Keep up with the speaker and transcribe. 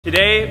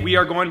Today, we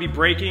are going to be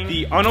breaking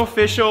the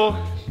unofficial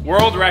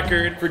world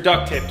record for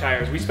duct tape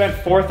tires. We spent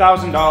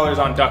 $4,000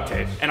 on duct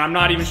tape, and I'm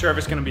not even sure if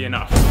it's gonna be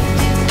enough.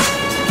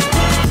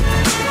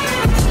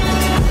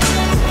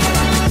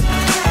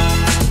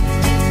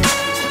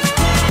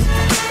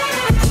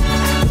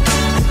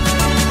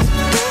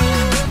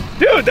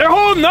 Dude, they're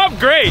holding up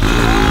great.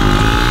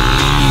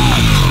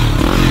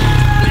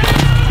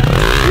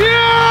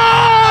 Yeah.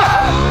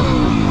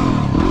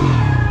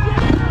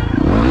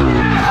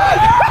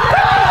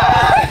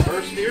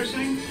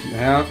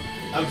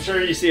 I'm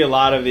sure you see a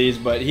lot of these,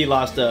 but he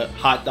lost a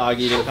hot dog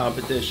eating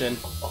competition.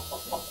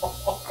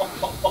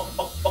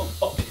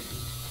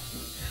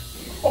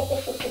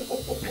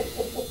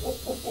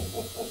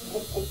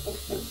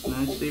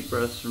 Nice deep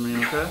breaths for me,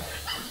 okay?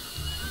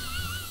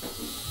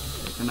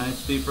 Take a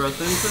nice deep breath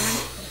in for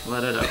me.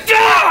 Let it out.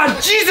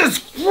 God, Jesus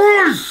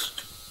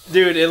Christ!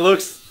 Dude, it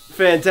looks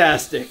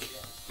fantastic.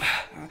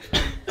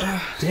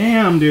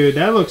 Damn, dude,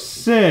 that looks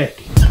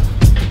sick.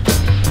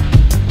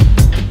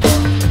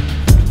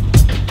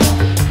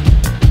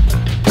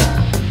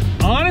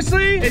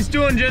 Honestly, it's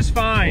doing just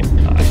fine.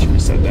 Oh, I should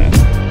have said that.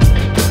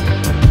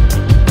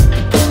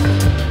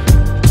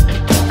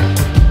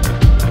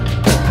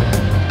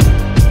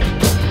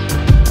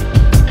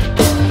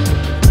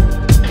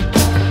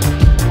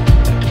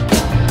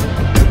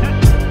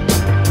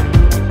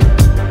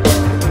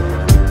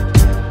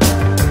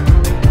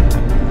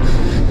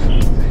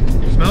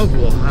 Smells a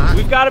little hot.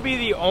 We've got to be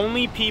the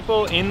only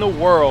people in the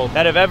world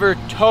that have ever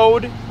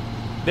towed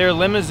their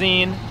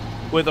limousine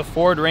with a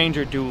Ford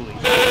Ranger dually.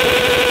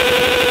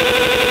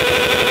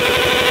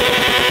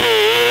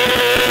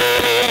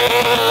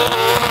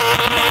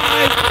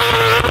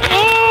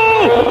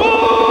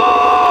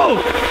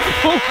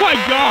 Oh my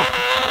God!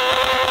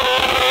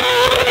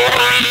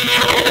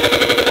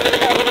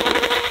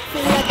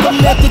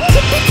 I'm at the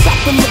tippy top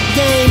of my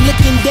game,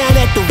 looking down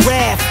at the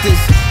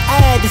rafters.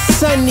 I had to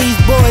son these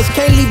boys,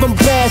 can't leave them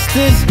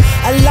bastards.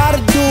 A lot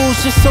of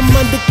dudes, just some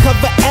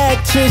undercover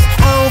actress.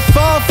 I don't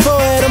fall for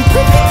it, I'm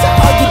privy to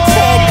all your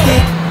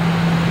tactics.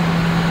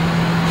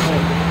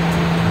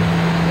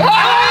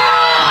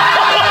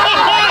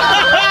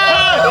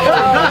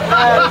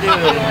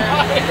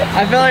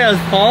 I felt like I was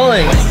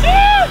falling.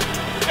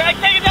 Can I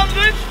take it down the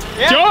bridge?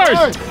 Yeah, George!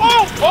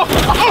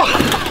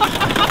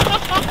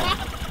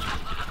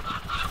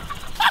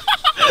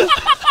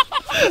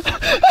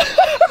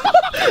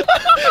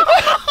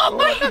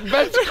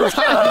 That's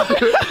crying.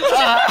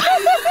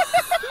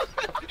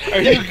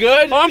 Are you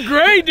good? I'm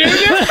great, dude!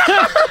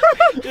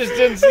 Just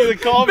didn't see the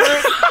culvert.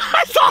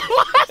 I saw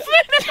last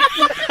minute!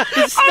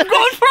 I'm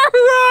going for a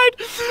ride!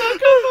 I'll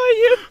come by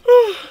you!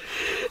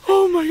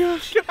 Oh my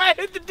gosh. Can I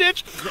hit the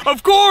ditch?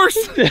 Of course!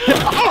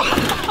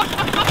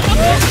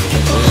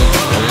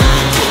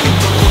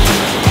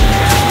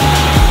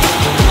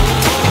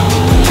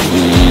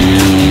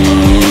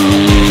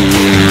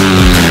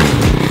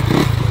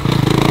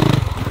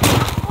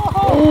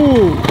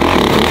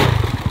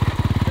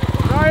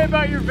 Sorry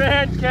about your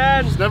van,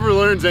 Ken. Just never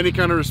learns any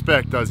kind of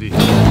respect, does he? This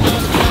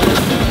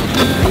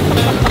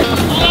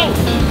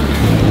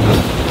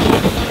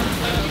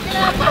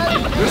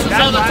is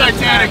how the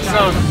Titanic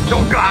goes.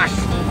 Oh gosh!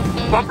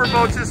 Bumper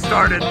boats just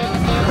started.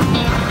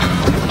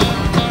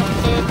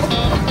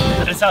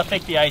 That's how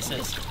thick the ice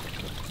is.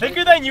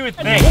 Thicker than you would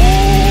think.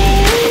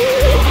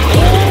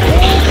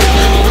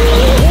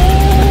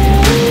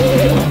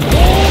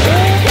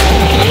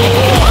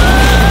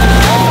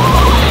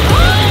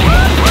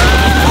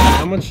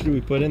 How much do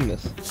we put in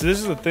this? So this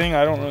is the thing,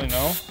 I don't really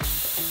know.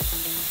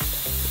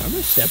 I'm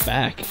gonna step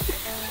back.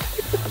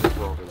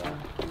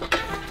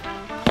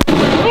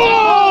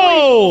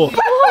 Whoa!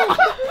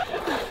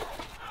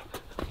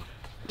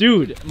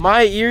 Dude,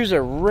 my ears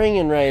are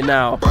ringing right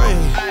now.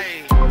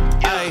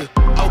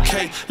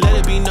 Okay, let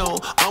it be known.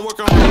 I'm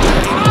working on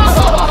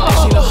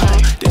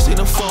this ain't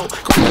a phone.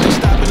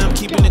 Stopping, I'm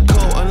keeping it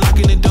cold.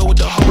 Unlocking the door with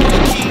the hole in the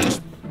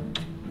keys.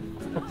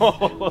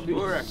 Holy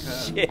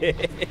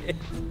shit.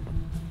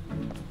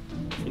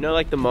 You know,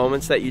 like the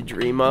moments that you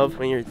dream of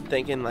when you're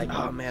thinking like,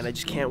 oh man, I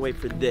just can't wait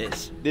for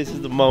this. This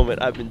is the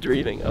moment I've been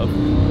dreaming of.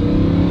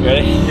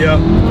 Ready? Yeah.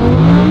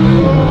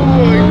 Oh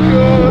my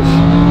gosh.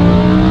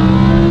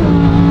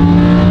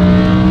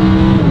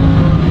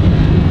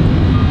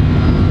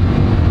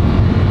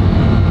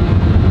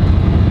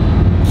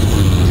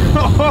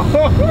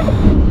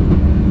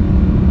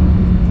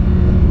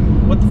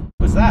 What the f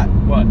was that?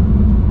 What?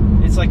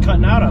 It's like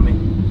cutting out on me.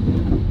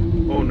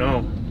 Oh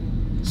no.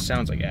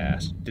 Sounds like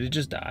ass. Did it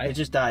just die? It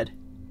just died.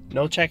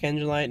 No check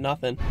engine light,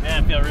 nothing.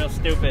 Man, I feel real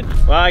stupid.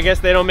 Well, I guess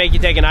they don't make you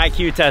take an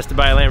IQ test to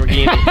buy a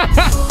Lamborghini.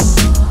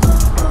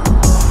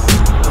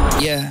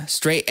 Yeah,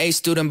 straight A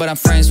student, but I'm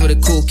friends with a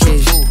cool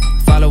kid.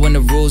 Following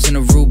the rules and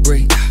the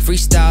rubric.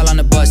 Freestyle on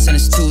the bus and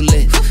it's too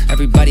lit.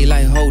 Everybody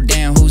like, oh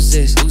damn, who's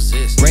this?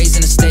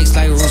 Raising the stakes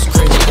like Roos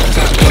Chris.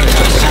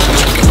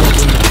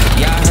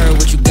 Yeah, I heard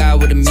what you got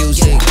with the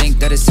music. Think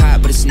that it's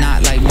hot, but it's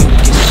not like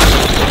music.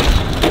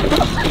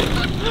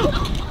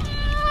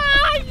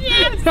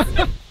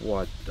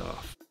 What the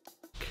f?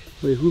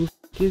 Wait, who the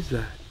f is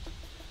that?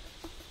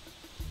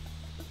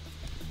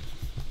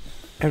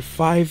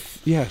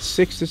 At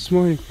 6 this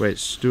morning. Wait,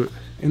 Stuart.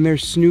 And they're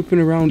snooping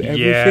around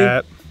everything.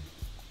 Yeah.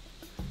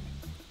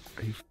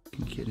 Are you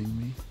fucking kidding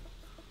me?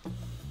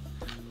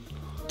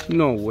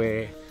 No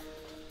way.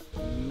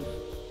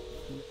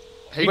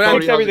 Hey, But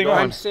Cody, how's it going?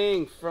 I'm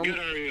saying from. Good,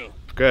 how are you?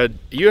 Good.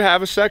 You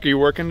have a sec? Are you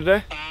working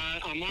today?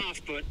 I'm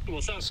off, but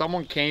what's up?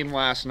 Someone came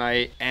last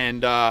night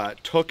and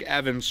took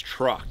Evan's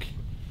truck.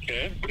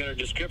 Okay, got a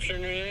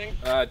description or anything?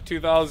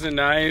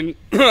 2009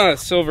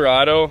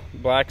 Silverado,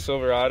 black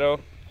Silverado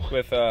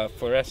with a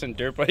fluorescent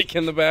dirt bike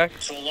in the back.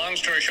 So long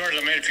story short,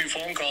 I made a few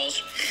phone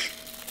calls,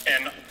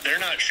 and they're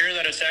not sure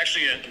that it's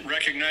actually a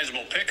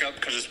recognizable pickup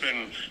because it's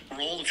been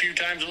rolled a few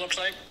times, it looks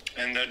like,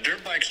 and the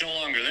dirt bike's no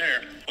longer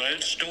there, but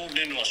it's stoved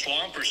into a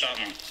swamp or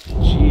something.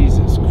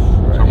 Jesus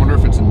Christ. I wonder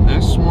if it's in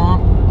this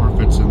swamp or if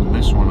it's in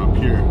this one up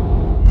here.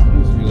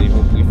 I just really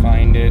hope we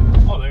find it.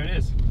 Oh, there it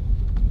is.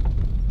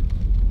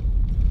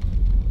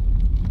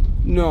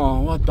 No,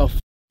 what the f,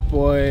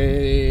 boys?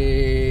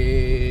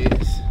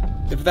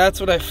 If that's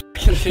what I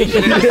fucking think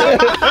it is.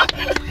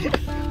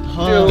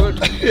 Dude.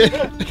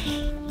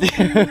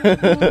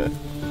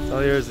 It's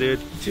all yours, dude.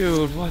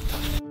 Dude, what the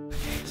f?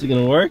 Is it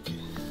gonna work?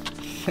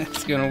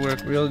 It's gonna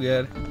work real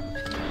good.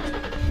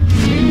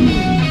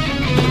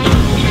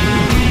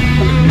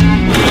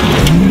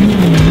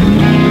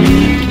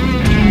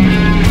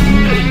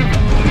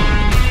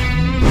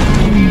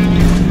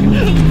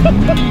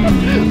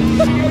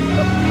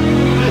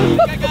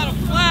 I got a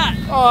flat.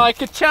 Oh,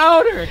 like a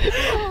chowder.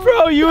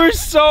 Bro, you were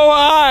so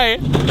high.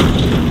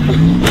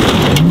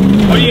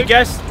 What do you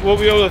guess we'll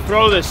be able to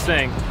throw this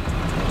thing?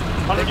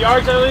 100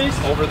 yards at least?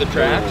 Over the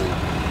tracks?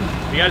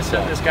 We gotta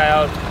set this guy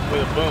out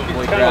with a boom.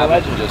 We grab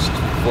it and just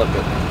flip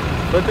it.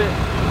 Flip it?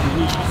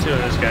 Let's see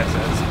what this guy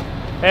says.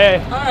 Hey.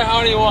 Alright,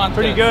 how do you want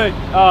Pretty this? good.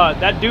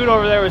 That dude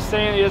over there was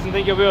saying he doesn't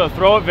think you'll be able to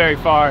throw it very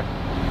far.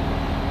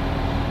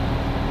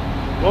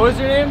 What was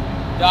your name?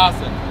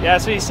 Dawson. Yeah,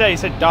 that's what he said. He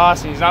said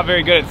Dawson. He's not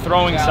very good at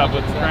throwing stuff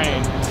with the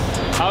crane.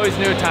 I always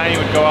knew Tiny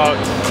would go out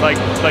like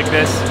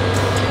this,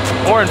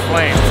 or in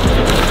flames.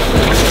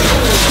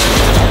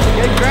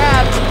 Good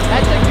grab.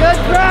 That's a good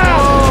grab.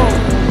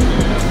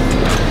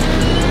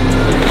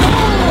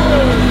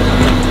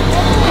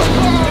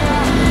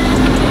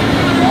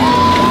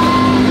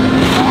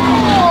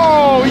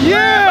 Oh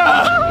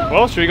yeah!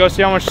 Well, should we go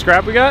see how much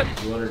scrap we got?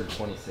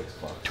 226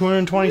 bucks.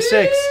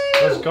 226.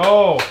 Let's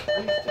go.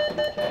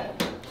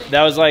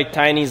 That was like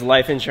Tiny's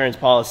life insurance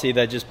policy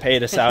that just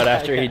paid us out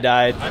after he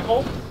died. I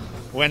hope.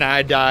 When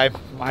I die,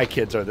 my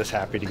kids are this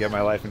happy to get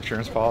my life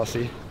insurance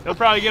policy. He'll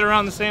probably get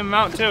around the same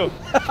amount too.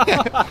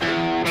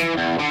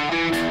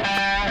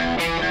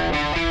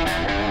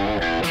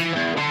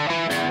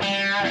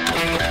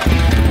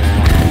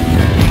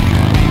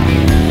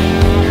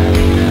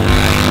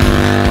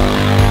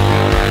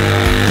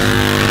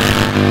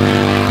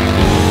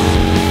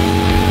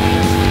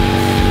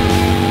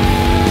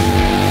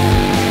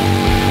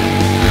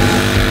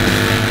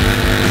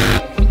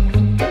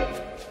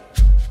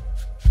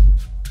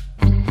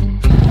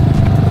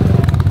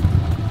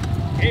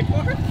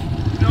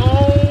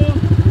 No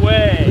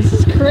way. This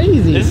is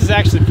crazy. This is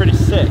actually pretty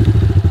sick.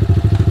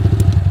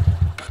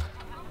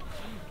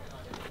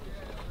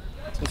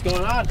 What's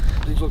going on?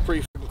 These look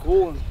pretty freaking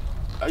cool, and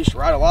I used to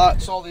ride a lot. I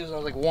saw these and I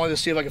was like, wanted to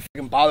see if I could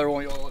freaking bother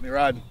one of y'all to let me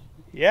ride.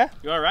 Yeah?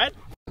 You wanna ride?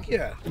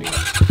 Yeah.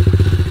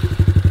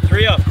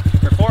 3 up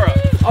or 4 up.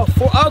 Oh,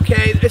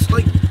 okay. It's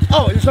like,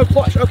 oh, there's no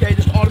clutch. Okay,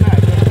 just automatic.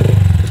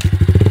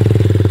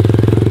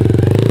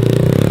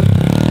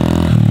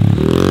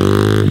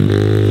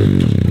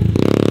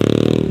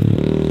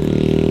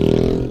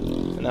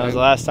 And that was the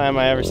last time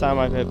I ever saw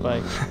my pit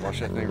bike. Watch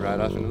that thing ride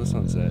off into the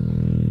sunset.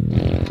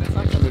 It's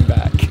not coming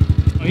back.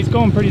 Oh, he's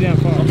going pretty damn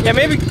far. Yeah,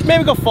 maybe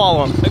go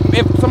follow him.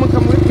 If someone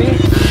come with me.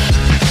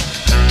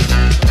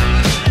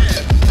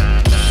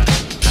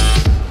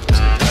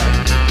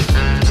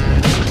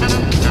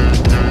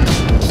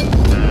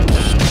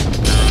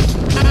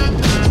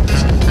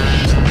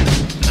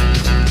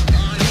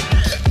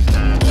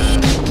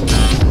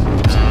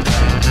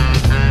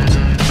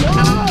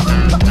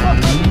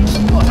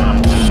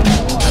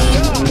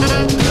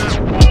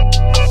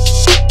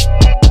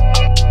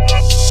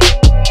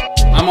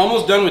 I'm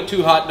almost done with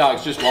 2 hot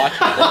dogs just watching.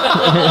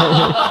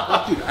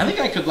 Dude, I think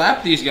I could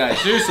lap these guys,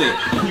 seriously.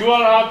 You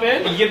wanna hop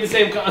in? You get the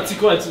same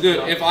consequence.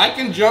 Dude, if I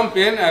can jump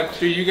in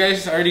after you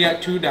guys already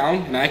got 2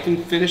 down and I can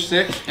finish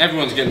 6,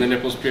 everyone's getting the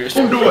nipples pierced.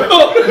 Don't do it!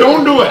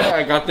 Don't do it!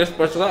 I got this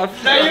much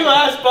left. That your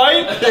last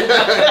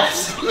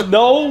bite?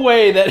 No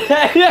way that.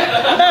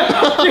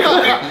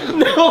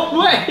 No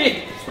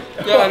way.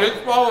 Yeah, I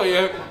didn't swallow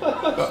yet.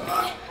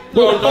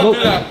 No, don't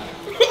do that.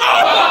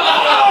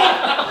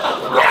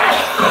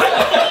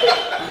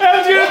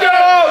 How's you doing?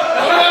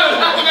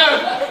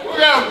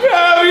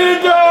 How you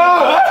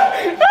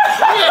doing?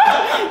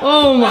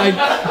 Oh my.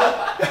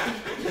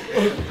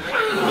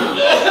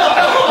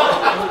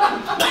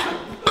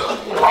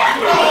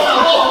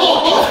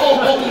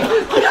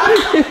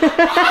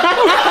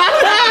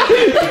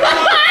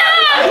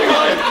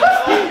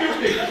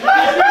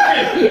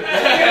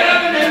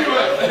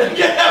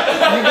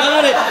 You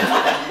got it.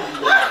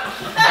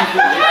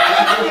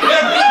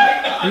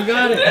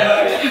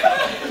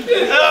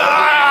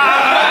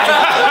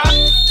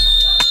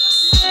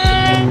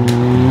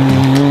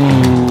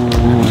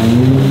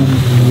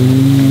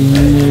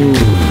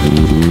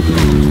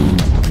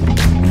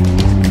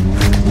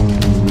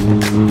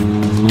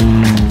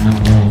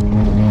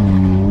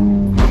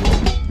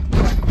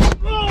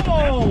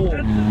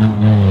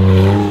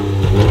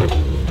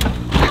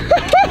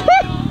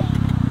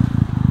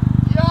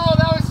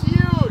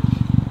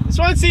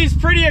 one seems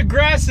pretty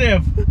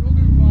aggressive.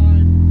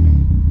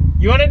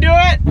 You want to do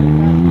it?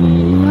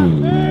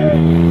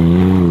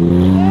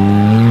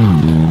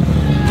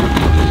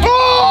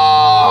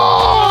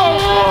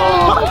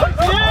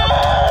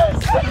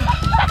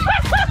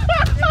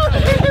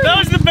 That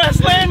was the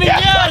best landing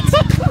yet!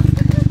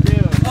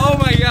 Oh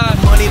my god.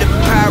 Money to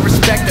power,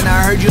 respect, and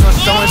I heard you know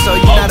so-and-so.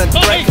 You're not a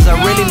threat, cause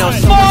I really know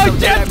so-and-so.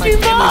 They like my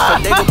family,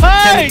 so they gon'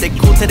 pretend that they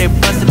cool till they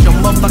bust at your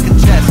motherfucking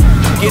chest.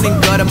 I'm getting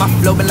gutter, my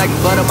flow been like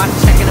butter, my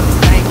check in the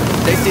bank.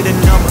 They see the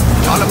number.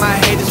 All of my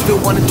haters feel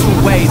one of two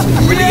ways.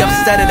 Really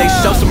upset and they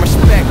show some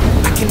respect.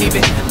 I can't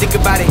even think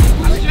about it.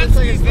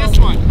 This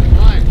one.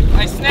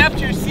 I snapped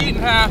your seat in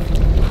half.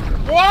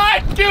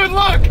 What? Dude,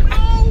 look!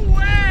 No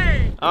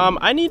way!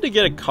 I need to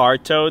get a car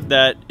towed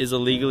that is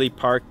illegally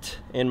parked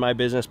in my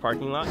business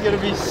parking lot. I'm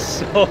gonna be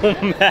so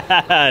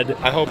mad.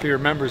 I hope he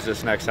remembers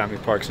this next time he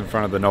parks in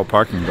front of the no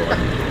parking door.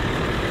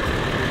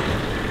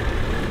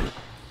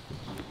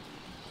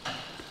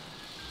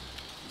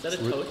 Is that a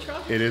tow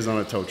truck? It is on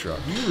a tow truck.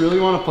 Do you really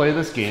want to play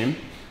this game?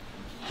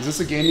 Is this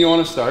a game you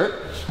want to start?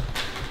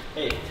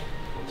 Hey,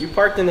 you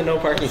parked in the no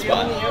parking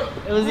spot.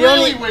 It was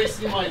really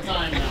wasting my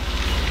time now.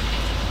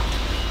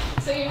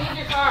 So you need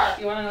your car.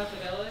 You want to know what the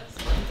bill is?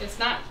 It's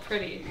not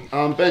pretty.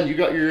 Ben, you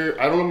got your,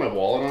 I don't have my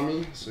wallet on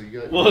me, so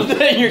you got. Well,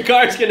 then your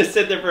car's gonna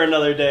sit there for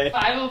another day.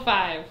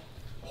 505.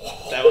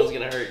 That one's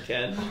gonna hurt,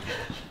 Ken.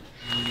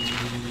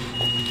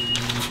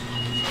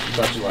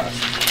 Got you last.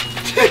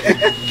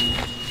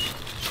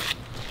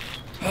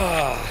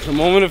 The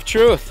moment of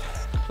truth.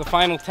 The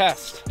final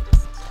test.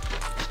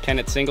 Can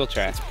it single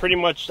track? It's pretty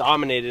much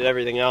dominated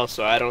everything else,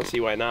 so I don't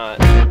see why not.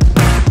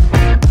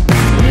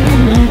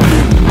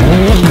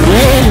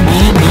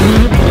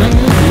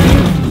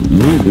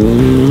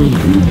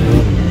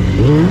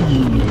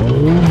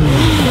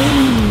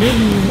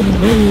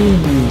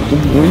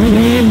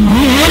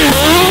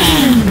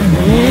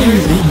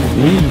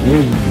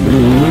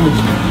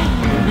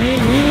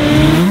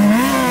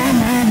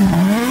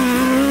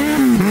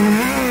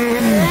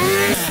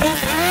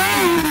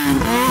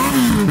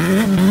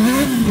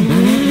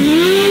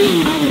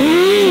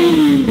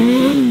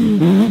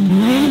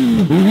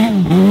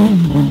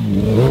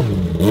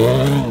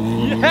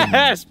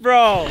 Yes,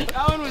 bro!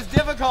 That one was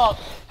difficult.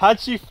 How'd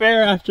she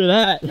fare after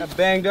that? Got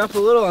banged up a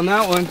little on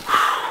that one.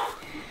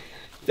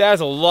 That's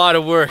a lot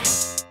of work.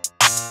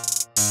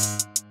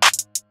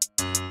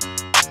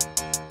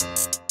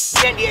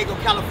 San Diego,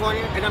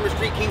 California, and I'm the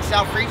Street King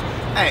South Freeze.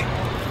 Hey.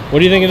 What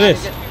do you think of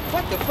this?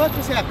 What the fuck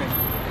just happened?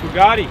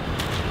 Bugatti.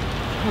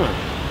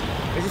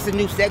 Is this a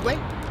new Segway?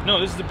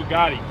 No, this is the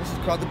Bugatti. This is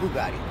called the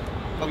Bugatti.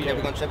 Okay, yeah.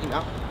 we're gonna check him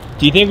out.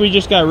 Do you think we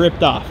just got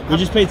ripped off? We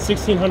just paid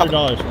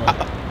 $1,600 for it.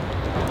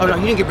 Oh no,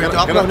 you didn't get ripped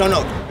off.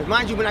 No.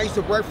 Mind you, when I used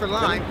to work for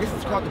Line, this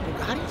is called the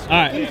Bugatti.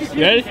 Alright,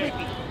 you ready?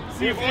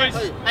 See you, boys.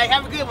 Hey,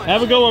 have a good one.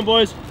 Have a good one,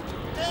 boys.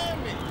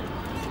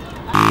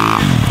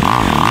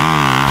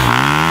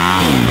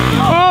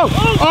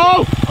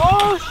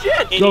 Oh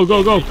shit! Go.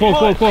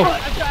 Pull.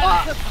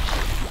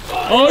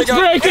 Oh, it's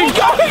breaking!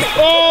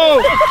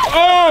 Oh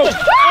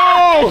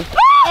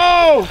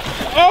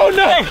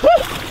no!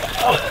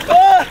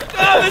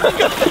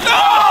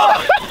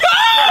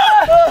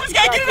 This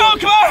guy, get it on,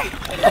 come on!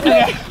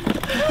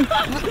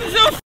 This is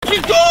so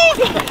fucking cool!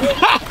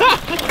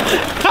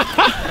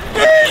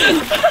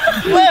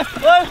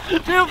 Left, 1, 2,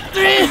 3!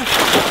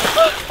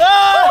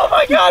 Oh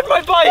my god,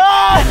 my bike!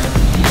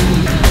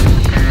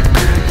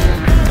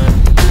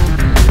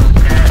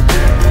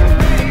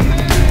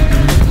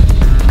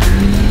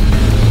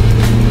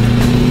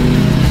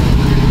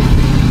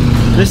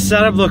 This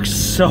setup looks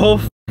so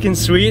fucking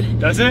sweet.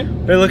 Does it?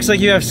 It looks like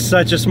you have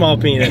such a small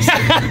penis.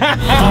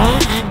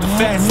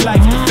 Fast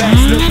life, the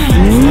fast look.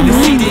 The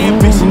see the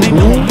ambition, they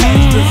know I'm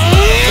past through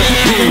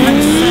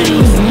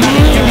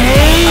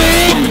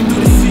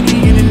the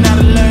city in and out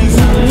of lanes.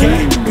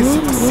 Cause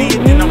if I see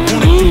it, then I want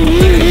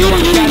it. Know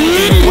I got it.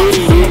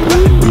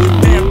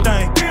 Damn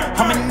thing.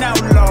 I'm an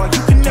outlaw,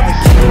 you can never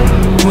get me.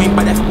 You ain't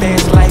by that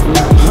fast life.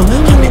 I'm the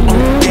only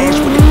dash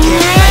with the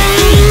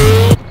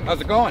gas light.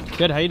 How's it going?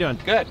 Good, how you doing?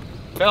 Good.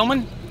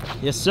 Filming?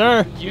 Yes,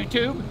 sir.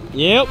 YouTube?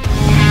 Yep.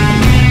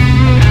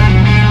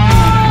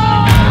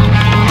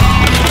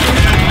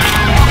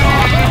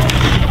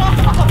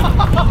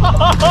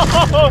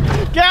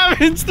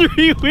 Gavin's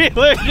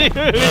three-wheeler, dude.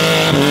 We're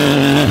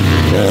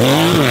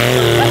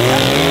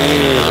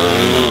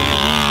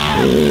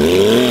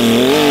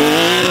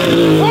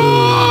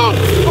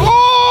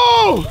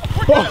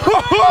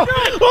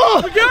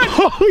good! Get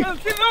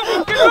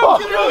it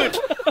over!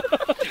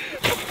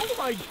 Oh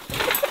my...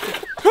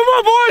 Come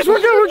on, boys,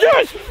 we're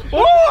good!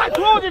 Oh, I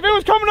told you if it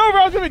was coming over,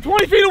 I was gonna be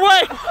 20 feet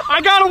away.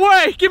 I got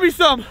away. Give me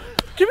some.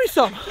 Give me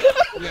some.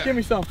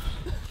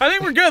 I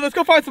think we're good. Let's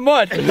go find some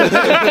mud.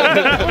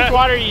 Which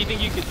water do you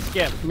think you could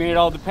skip? I mean, it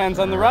all depends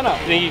on the run-up.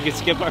 You think you could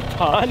skip our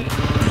pond?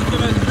 Just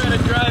gonna try to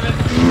drive it.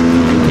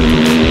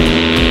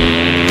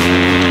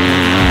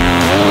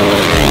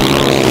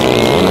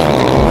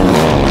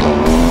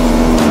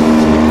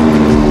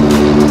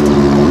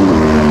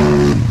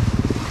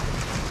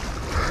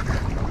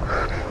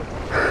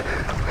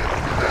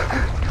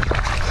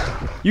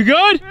 You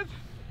good?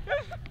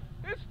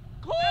 It's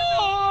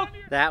cold!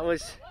 That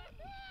was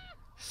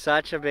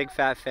such a big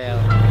fat fail.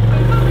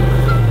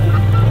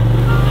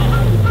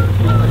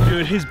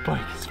 Dude, his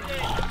bike is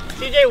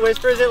CJ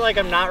whispers it like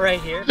I'm not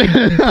right here.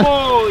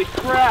 Holy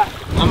crap.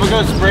 I'm gonna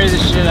go spray the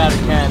shit out of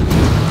Ken.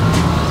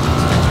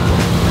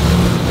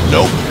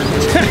 Nope.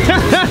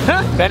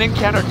 Ben and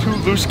Ken are two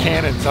loose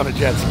cannons on a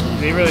jet ski.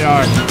 They really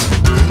are.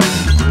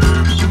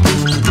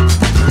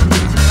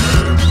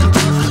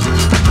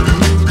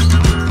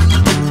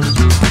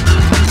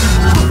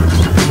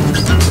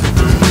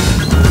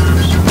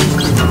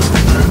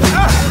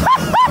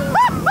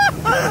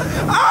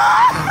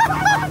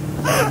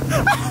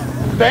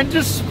 Ben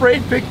just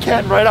sprayed Big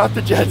Ken right off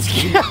the jet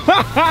ski.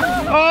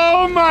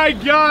 Oh my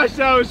gosh,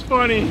 that was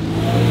funny.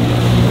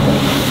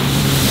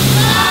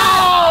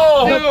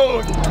 Oh!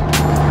 Dude.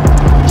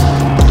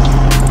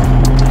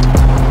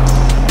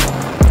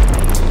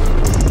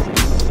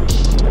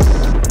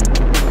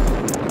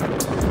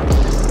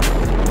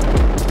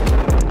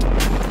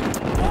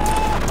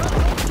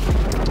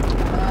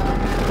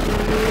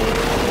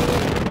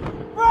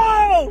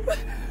 Bro!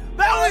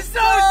 That was so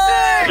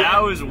sick!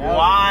 That was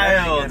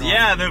wild.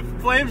 Yeah, the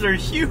flames are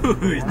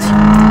huge.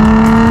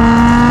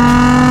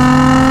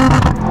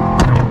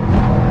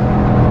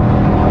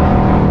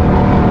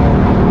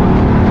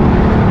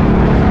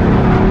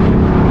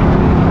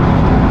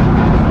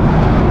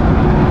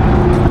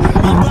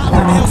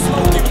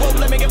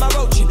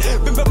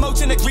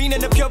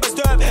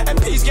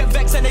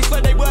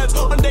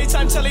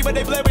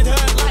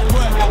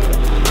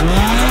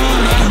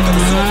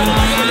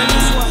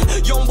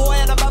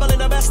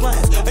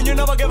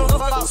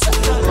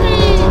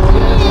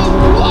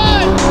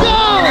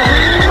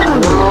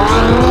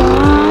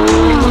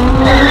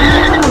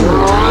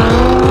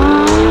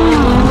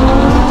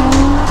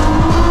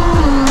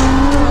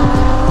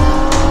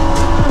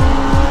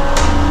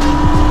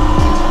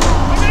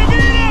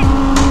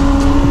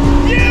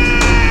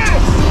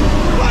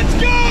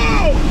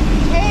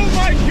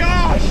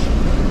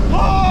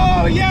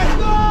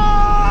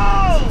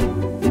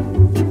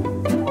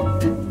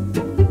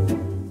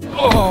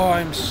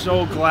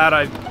 So glad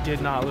I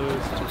did not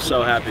lose. I'm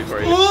so happy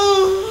for you.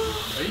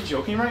 Are you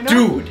joking right now?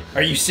 Dude,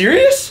 are you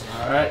serious?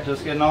 Alright,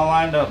 just getting all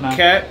lined up now.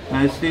 Okay.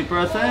 Nice deep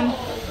breath in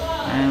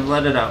and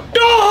let it out.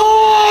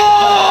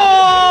 Oh!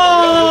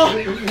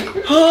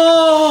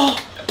 Oh!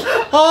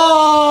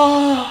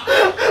 Oh!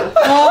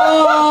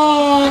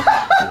 Oh!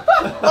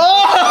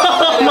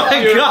 Oh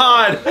my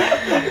God!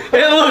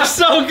 It looks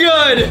so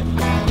good!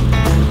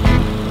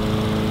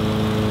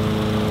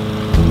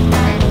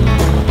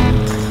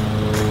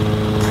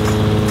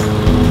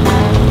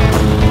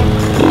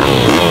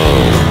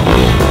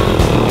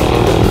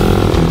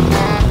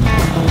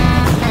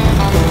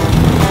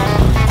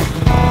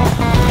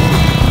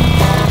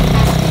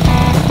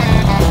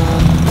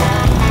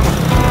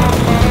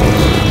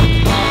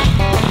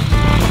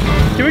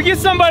 Can we get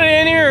somebody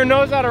in here who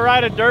knows how to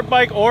ride a dirt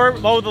bike or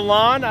mow the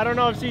lawn? I don't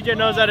know if CJ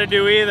knows how to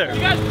do either. You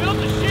guys built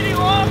a shitty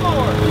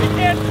lawnmower. It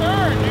can't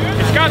turn,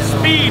 dude. It's got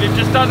speed, it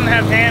just doesn't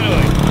have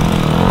handling.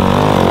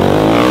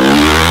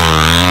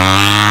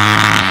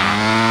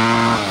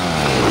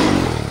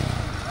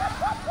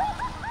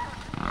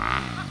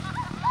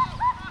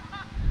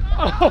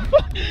 Oh,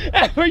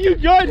 are you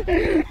good?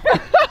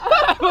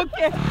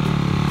 Okay.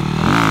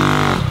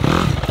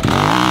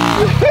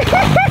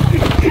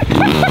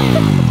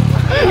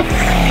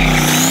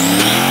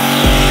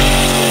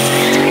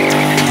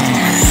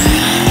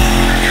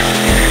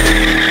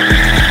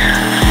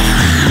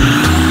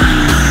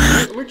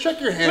 Let me check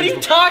your hands. What are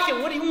you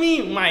talking? What do you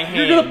mean, my hands?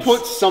 You're gonna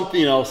put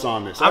something else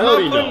on this. I'm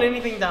not putting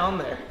anything down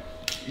there.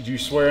 Did you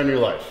swear on your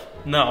life?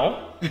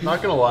 No.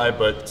 Not gonna lie,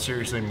 but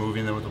seriously,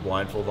 moving them with a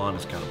blindfold on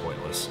is kind of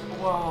pointless.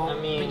 Well, I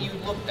mean, but you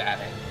looked at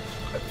it.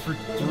 For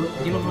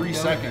 3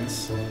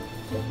 seconds.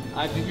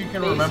 I think you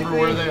can remember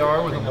where they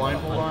are with a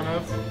blindfold on,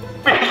 Ev?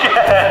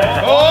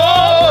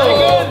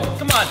 Oh!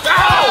 Come on.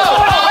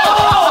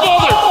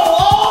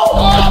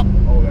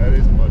 Oh, that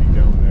is muddy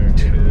down there.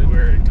 Dude,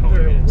 we're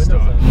totally in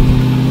stock.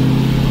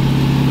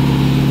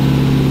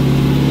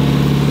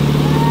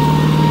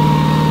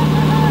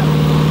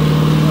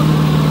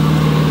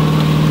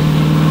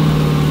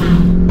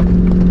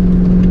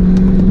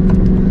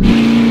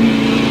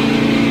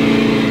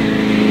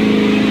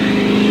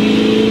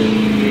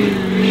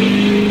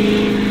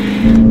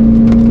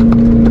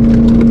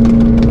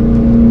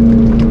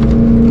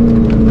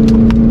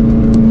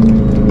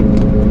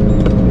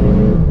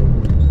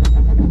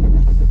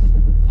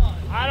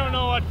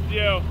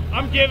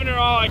 I'm giving her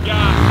all I got.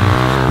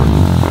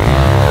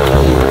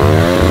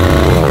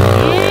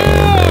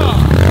 Yeah!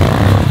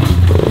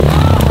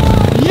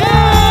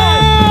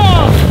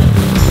 Yeah!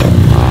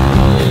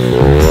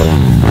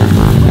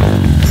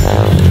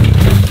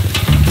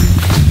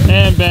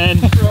 And Ben.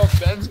 Bro,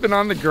 Ben's been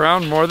on the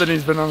ground more than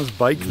he's been on his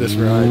bike this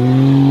ride.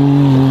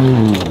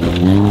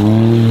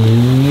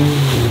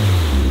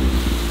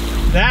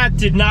 That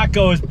did not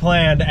go as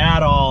planned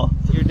at all.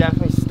 You're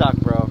definitely stuck,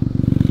 bro.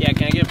 Yeah,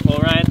 can I get a pull,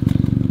 Ryan?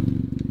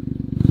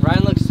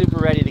 Ryan looks super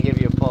ready to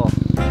give you a pull.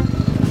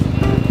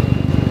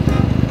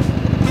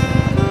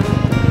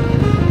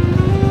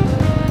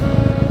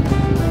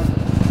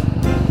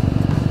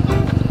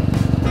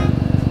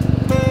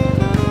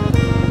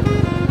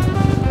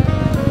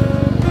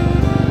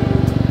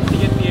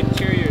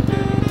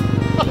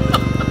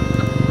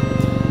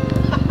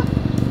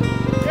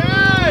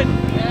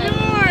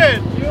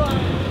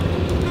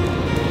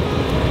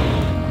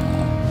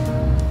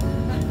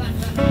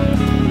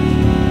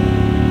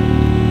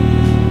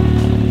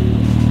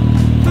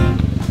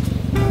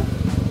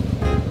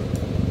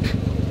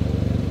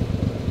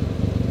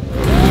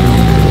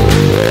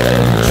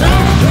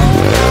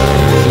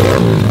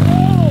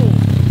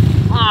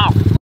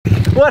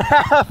 What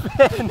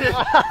happened?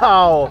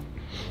 Ow.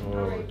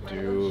 Oh,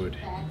 dude.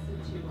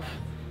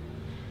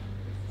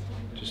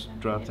 Just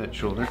drop that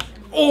shoulder.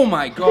 Oh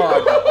my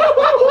God.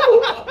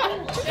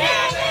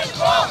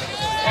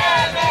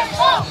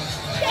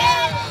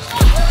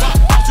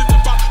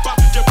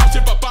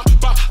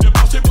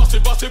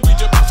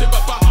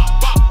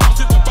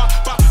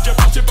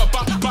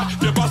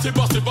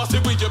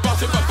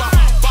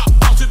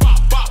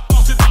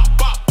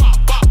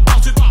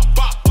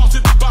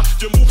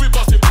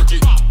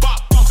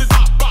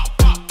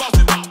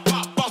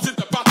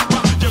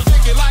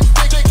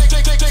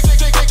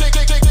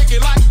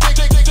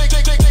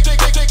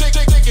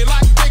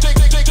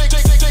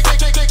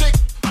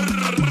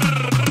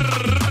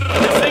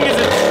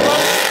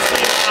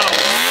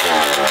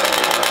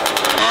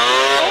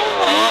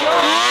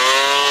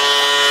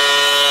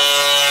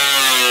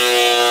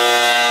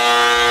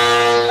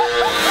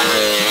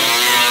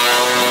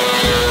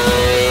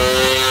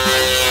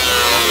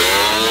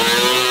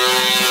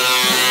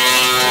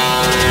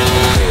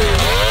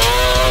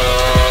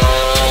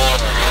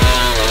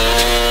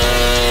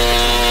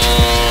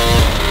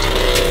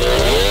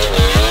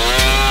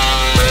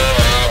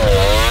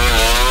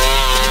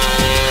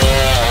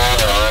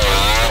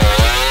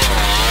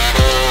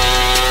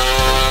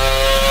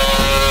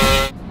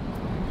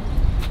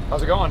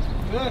 How's it going?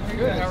 Good,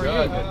 good. How are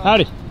you?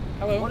 Howdy.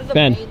 Hello.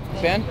 Ben.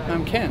 Ben,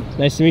 I'm Ken.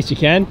 Nice to meet you,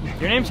 Ken.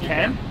 Your name's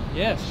Ken?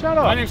 Yes. Shut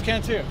up. My name's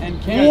Ken too.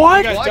 And Ken.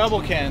 What? You guys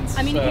double Kens.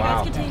 I mean, if you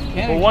guys could take...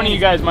 Well, one of you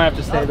guys might have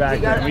to stay back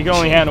there. We can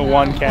only handle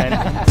one Ken.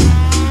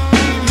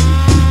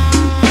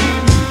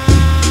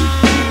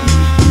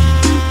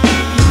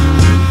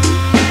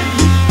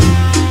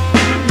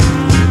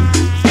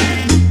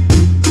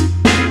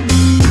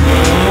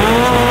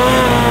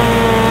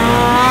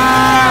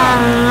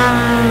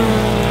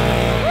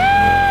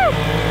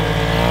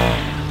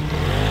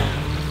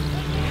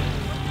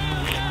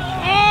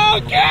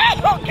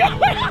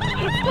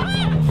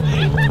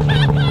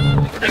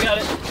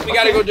 We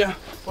gotta go down.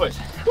 Boys,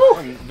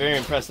 I'm very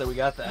impressed that we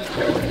got that.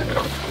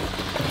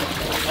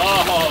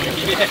 Oh,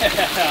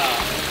 yeah.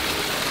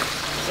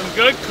 Some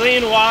good,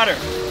 clean water.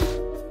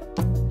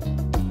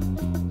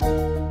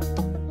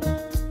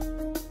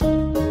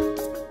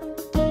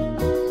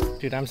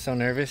 Dude, I'm so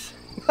nervous.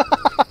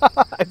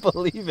 I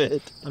believe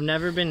it. I've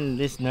never been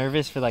this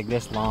nervous for like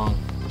this long.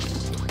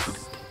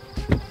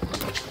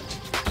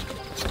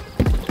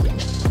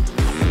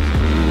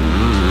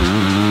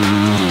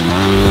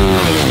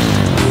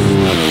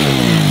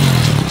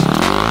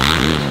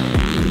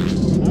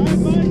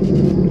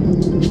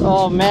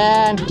 Oh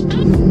man.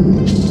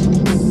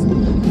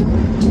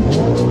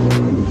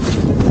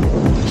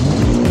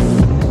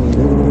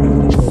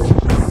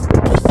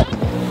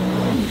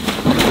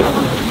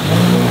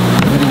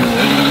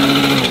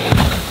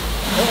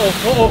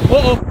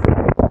 Uh-oh.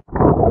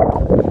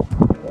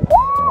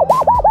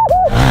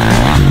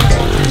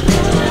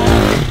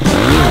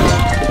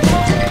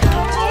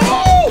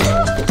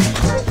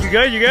 You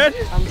good? You good?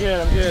 I'm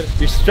good.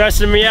 You're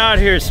stressing me out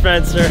here,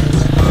 Spencer.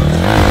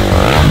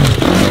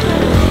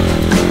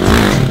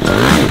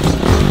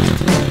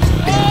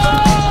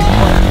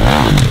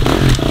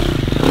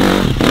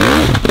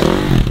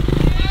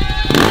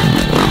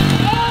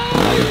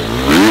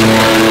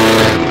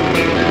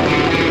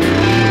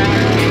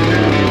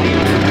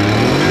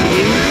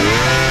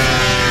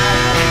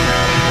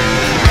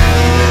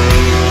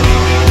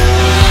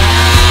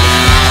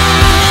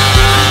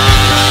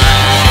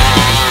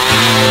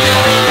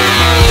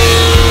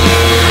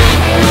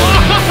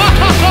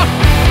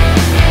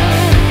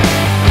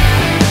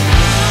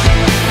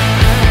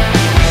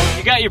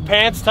 Your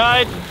pants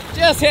tied?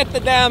 Just hit the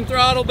damn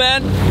throttle,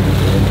 Ben.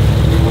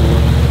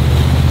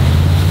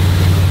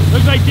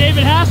 Looks like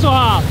David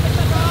Hasselhoff.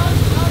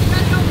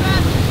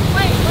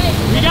 Wait.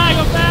 We gotta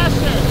go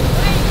faster.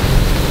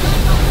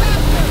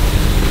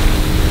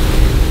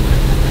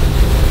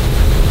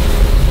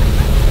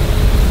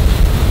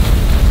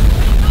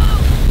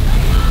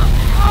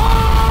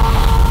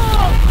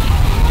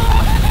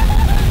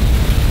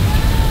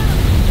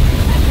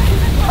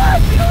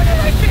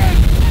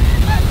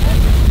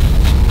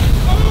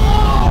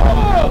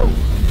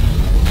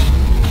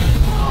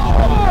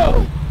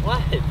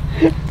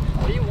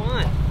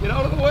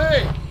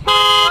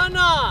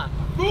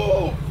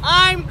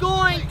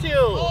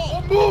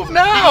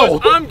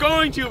 I'm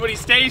going to, but he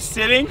stays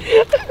sitting.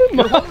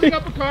 You're holding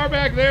up a car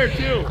back there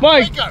too.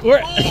 Mike,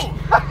 we're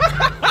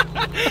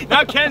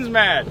now Ken's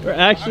mad. We're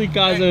actually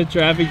causing a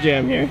traffic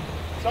jam here.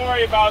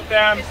 Sorry about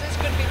them. Is this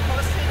going to be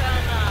posted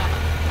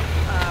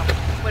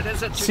on, what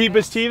is it?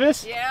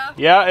 CboysTV? Yeah?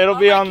 Yeah, it'll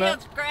be on the...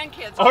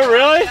 grandkids. Oh,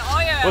 really? Oh,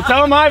 yeah. Well,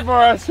 tell them hi for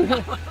us.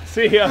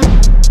 See ya.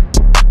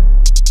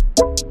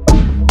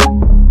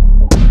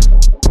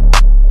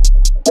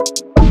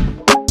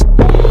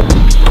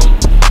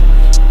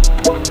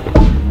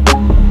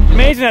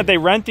 Amazing that they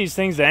rent these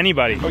things to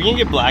anybody. Are we gonna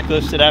get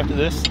blacklisted after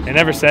this? They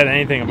never said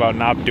anything about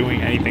not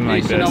doing anything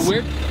like this.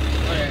 Weird?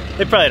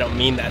 They probably don't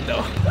mean that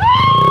though.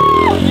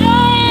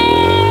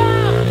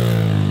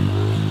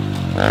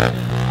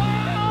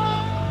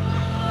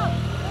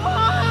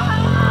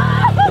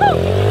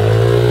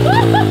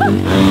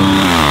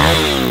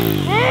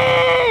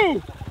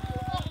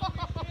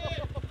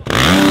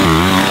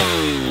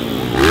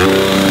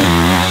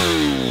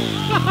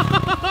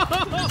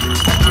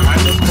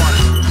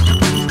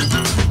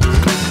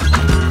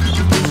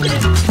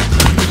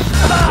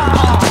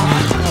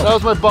 That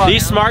was my butt.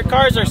 These smart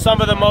cars are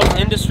some of the most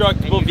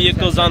indestructible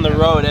vehicles on the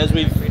road, as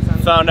we've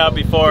found out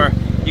before.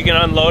 You can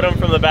unload them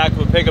from the back of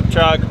a pickup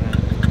truck.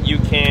 You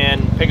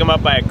can pick them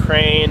up by a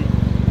crane,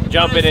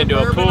 jump it into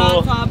a pool.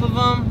 On top of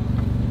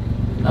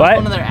them. That was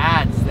one of their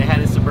ads. They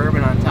had a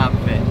Suburban on top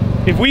of it.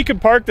 If we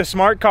could park the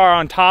smart car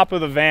on top of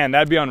the van,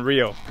 that'd be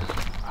unreal.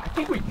 I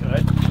think we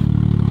could.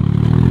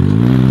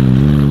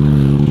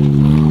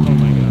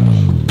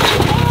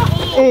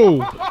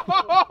 Oh!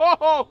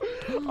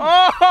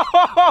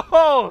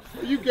 Oh!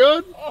 Are you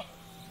good? Keep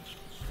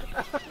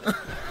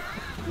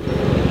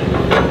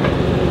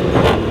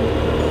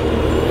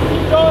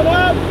going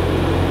up.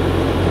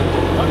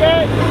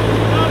 Okay.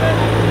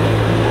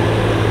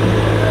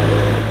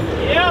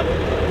 Yep.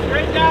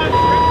 Straight down.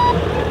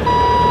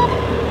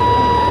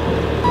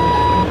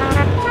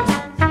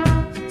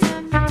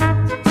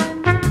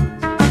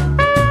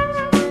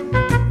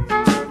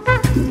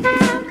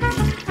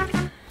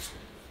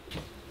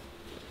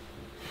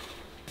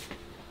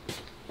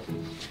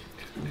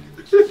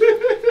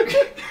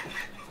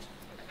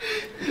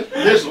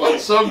 This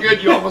one's so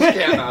good you almost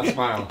cannot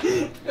smile.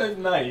 That's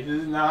nice,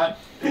 is it not?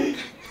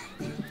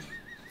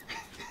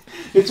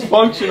 It's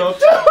functional.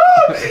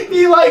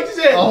 He likes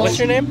it. Oh. What's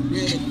your name?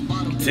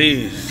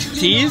 Tease.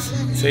 Tease?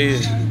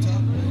 Tease.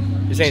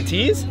 You're saying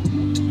tease?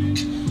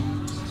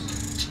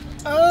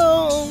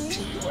 Oh.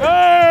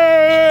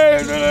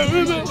 Hey.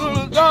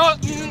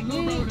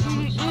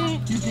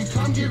 You can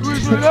come get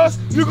rich with us.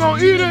 You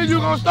gonna eat it. You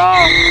gonna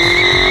starve.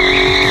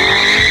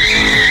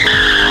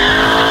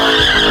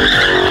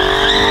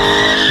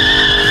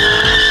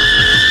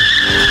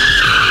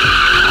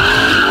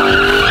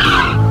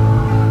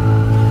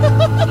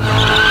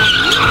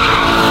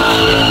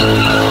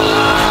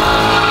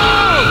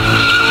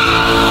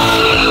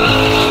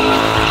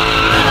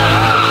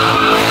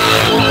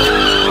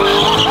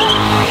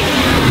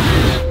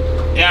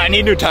 Yeah, I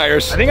need new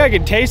tires. I think I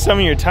can taste some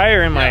of your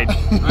tire in my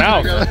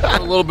mouth. A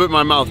little bit in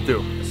my mouth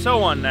too. It's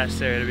so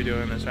unnecessary to be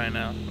doing this right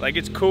now. Like,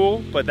 it's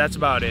cool, but that's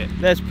about it.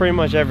 That's pretty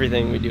much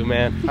everything we do,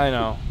 man. I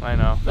know, I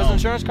know. Does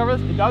insurance cover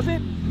this? It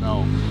doesn't?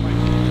 No.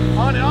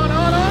 On it, on it,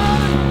 on it.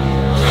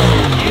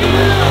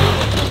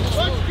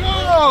 Let's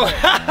go.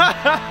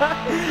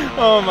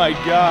 Oh my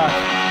God.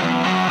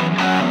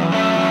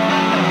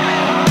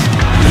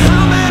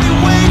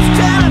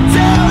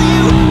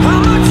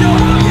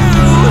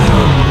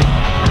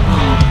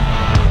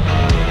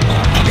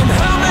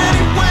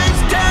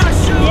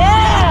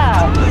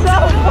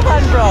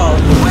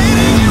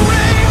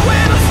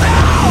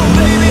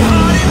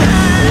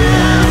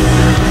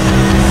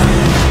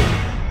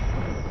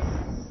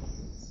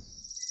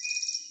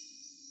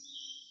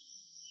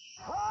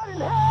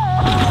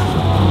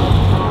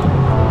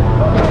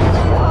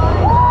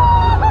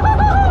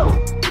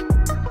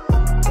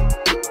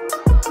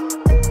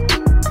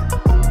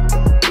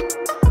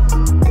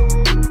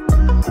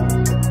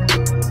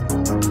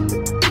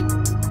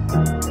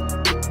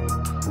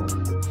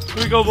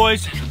 Here we go,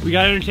 boys. We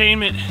got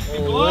entertainment.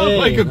 Glove,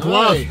 like a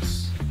glove.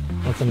 Nice.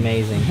 That's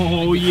amazing.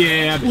 Oh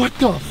yeah. What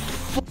the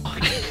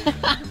fuck?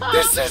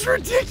 This is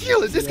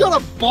ridiculous. It's got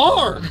a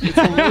bar. It's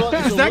a little,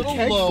 is that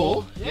keg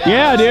full?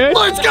 Yeah, dude.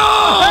 Let's go!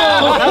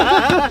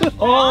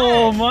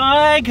 Oh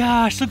my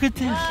gosh, look at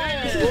this.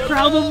 This is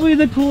probably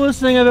the coolest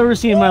thing I've ever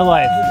seen in my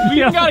life. We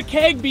even got a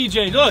keg,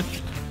 BJ. Look.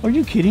 Are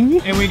you kidding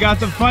me? And we got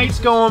the fights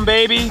going,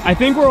 baby. I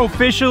think we're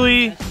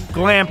officially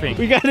glamping.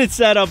 We got it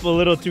set up a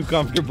little too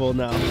comfortable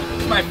now.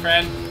 My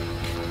friend.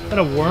 Is that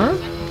a worm?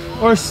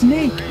 Or a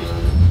snake?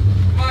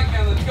 Come on,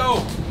 Ken, let's go.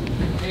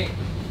 Hey,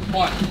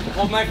 what?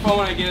 Hold my phone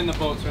when I get in the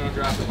boat so I don't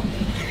drop it.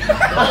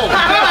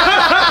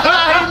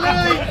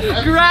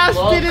 He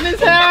grasped it in his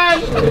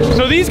hand.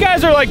 So these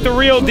guys are like the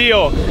real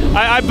deal.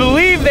 I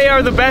believe they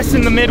are the best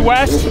in the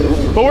Midwest,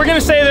 but we're gonna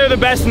say they're the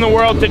best in the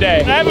world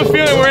today. I have a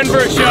feeling we're in for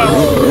a show.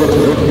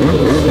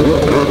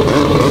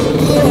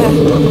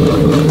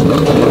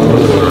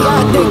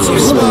 God, they too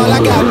small,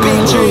 I got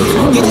big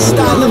dreams. You just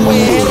started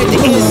way ahead at the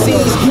end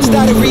scenes.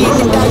 Started reading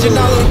and dodging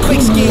all of the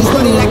quick schemes.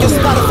 Money like a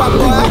Spotify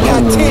boy, I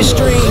got 10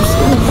 streams.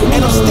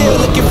 And I'm still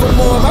looking for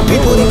more. My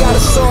people, they got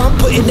a sore, I'm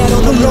putting that on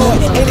the Lord.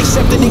 Ain't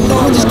accepting,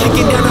 ignore, just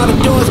kicking down all the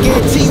doors.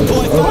 Guaranteed,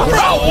 boy, for my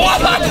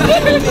what?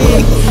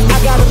 I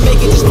gotta make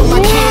it just for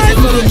my kids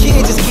and for the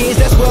kids. It's kids,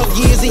 that's wealth,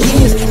 years and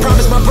years.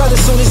 Promise my brother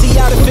soon as he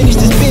out and finish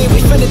this bid, we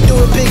finna do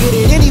it bigger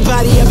than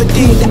anybody ever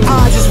did. The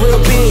odds is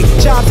real big,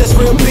 job that's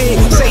real big.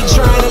 Say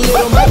trying a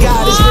little, my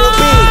God is real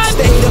big.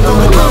 Stayed up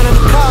on the ground and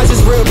the cars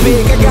is real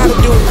big. I gotta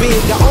do it big,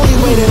 the only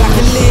way that I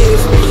can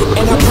live.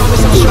 And I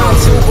promise I'm trying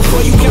to.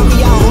 Before you count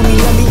me out, homie,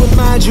 let me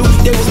remind you.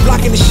 They was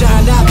blocking the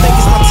shine, now I think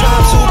it's my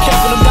time to.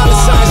 Counting them dollar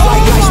signs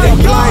like lights that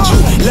blind you.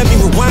 Let me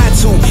rewind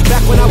to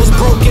back when I was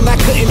broke and I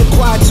couldn't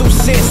acquire 2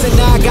 cents. And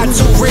now I got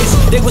 2 wrists.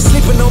 They was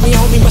sleeping on me,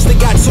 homie, must have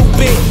got too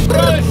big.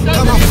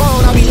 Call my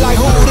phone, I be like,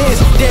 who this?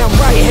 Damn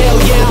right, hell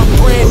yeah, I'm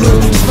brand new.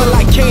 Smell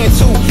like can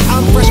too.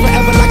 I'm fresh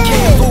forever like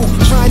can food.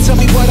 Try and tell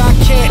me what I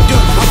can't do.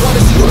 I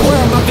wanna see the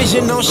world, my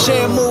vision on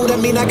shamu. That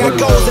mean I got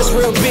goals that's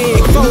real big,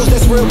 foes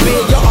that's real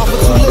big. Your offer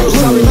too little,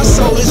 sorry, my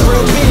soul is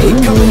real big.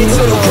 Coming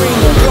into the green,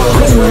 goals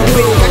that's real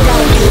big. I got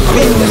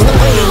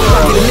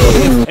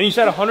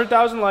said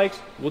 100,000 likes,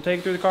 we'll take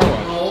it through the car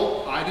wash.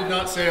 No, I did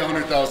not say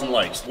 100,000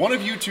 likes. One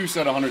of you two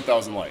said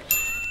 100,000 likes.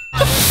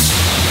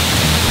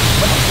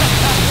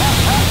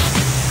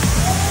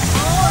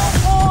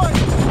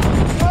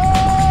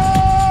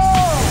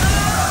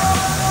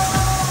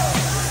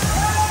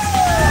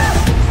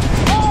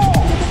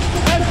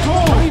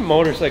 How many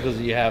motorcycles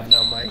do you have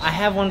now, Mike? I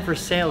have one for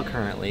sale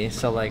currently,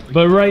 so like.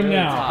 But right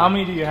now, how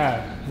many do you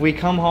have? If we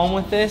come home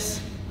with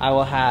this, I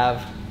will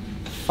have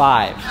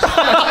 5.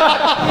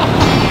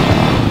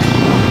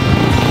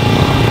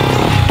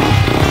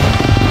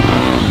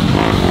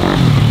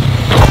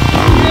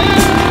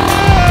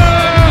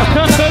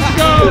 Let's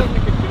go!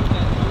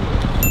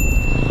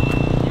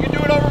 You can do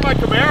it over my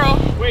Camaro.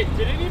 Wait,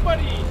 did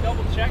anybody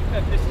double check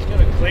that this is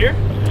gonna clear?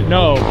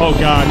 No. Oh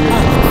God.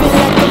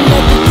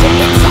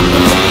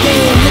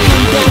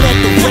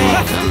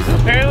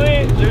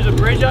 Apparently, there's a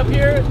bridge up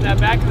here that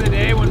back in the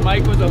day when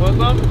Mike was a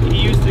hoodlum,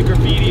 he used to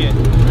graffiti it.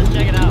 Let's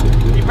check it out.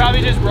 He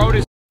probably just wrote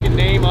his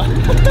name on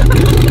it.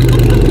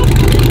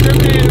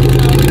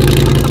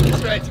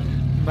 That's right.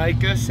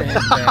 Micah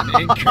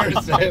Sandman in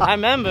cursive. I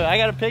remember, I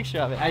got a picture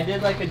of it. I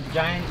did like a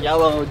giant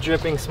yellow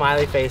dripping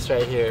smiley face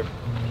right here,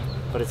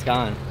 but it's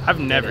gone. I've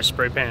never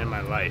spray painted in my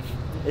life.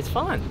 It's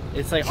fun.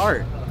 It's like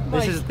art.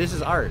 This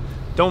is art.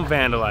 Don't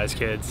vandalize,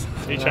 kids.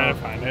 Are you trying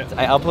to find it?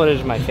 I uploaded it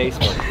to my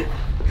Facebook.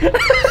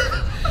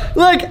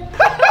 Look!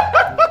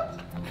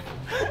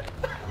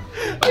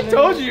 I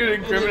told you to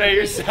incriminate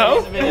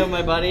yourself. Here's a video of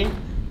my buddy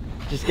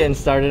just getting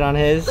started on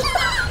his.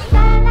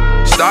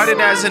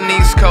 Started as an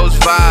East Coast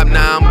vibe,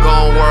 now I'm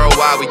going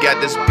worldwide. We got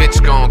this bitch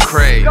going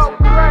crazy.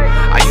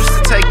 I used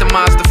to take the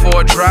Mazda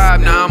for a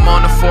drive, now I'm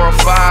on the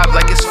 405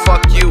 like it's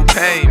fuck you,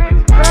 pay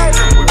me.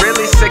 We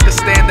really sick of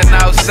standing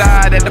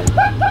outside at the.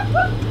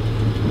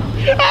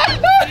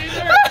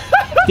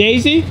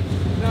 Daisy?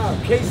 No,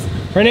 Casey.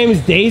 Her name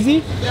is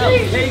Daisy? No,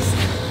 Casey.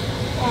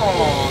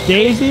 Aww.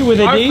 Daisy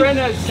with a Our D? friend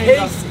has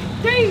Casey.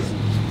 Daisy.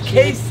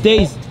 Casey.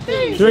 Daisy.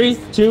 3,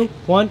 2,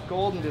 1.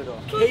 Golden Doodle.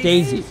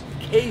 Daisy.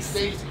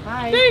 Casey.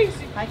 Hi.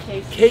 Daisy. Hi,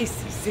 Casey.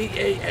 Casey.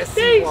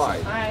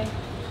 C-A-S-E-Y. Hi.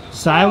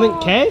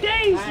 Silent K?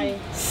 Hi.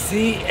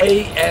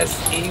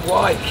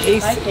 C-A-S-E-Y.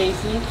 Casey. Hi,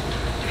 Casey.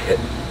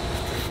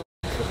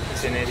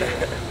 He's an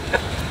idiot.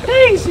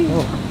 Daisy.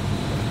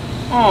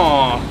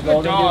 Aww.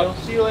 Golden Dog.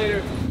 Doodle. See you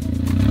later.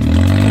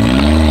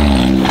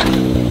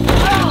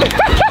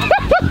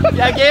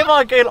 Yeah, I gave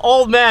like an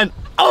old man.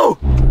 Oh!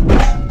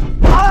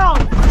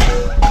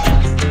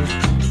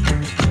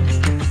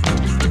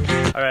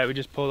 All right, we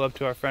just pulled up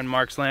to our friend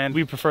Mark's land.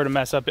 We prefer to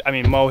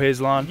mow his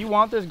lawn. You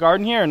want this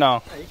garden here or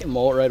no? Yeah, you can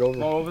mow it right over.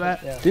 Mow over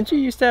that? Yeah. Didn't you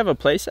used to have a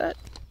playset?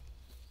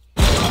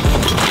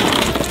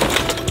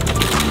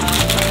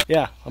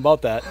 Yeah,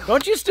 about that.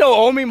 Don't you still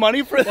owe me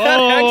money for that?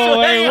 Oh,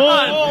 wait,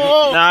 what?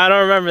 No, I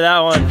don't remember that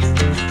one.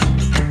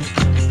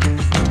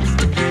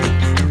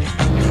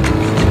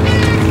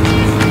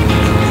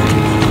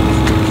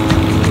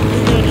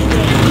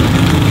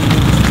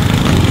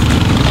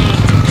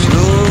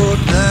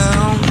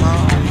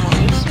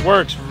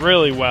 Works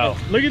really well.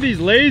 Look at these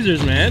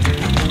lasers, man.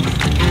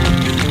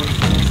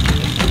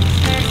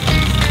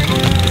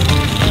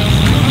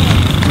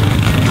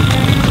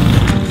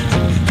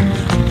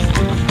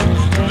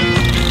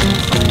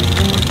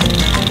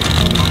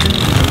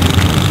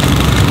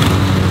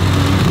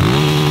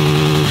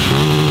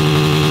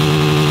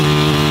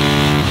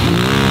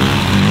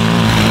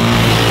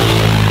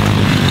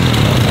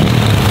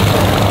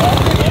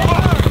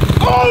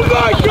 Oh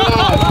my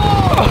God!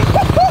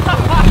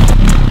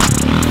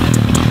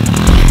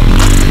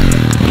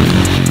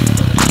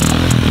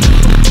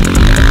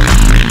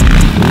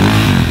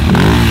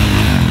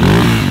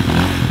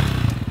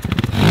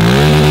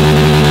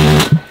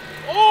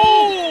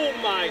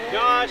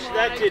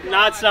 That did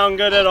not sound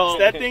good at all.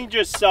 That thing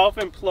just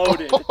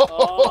self-imploded.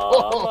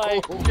 Oh my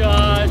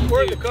gosh.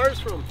 Where are the cars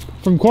from?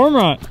 From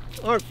Cormorant.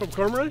 Oh, from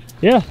Cormorant?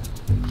 Yeah.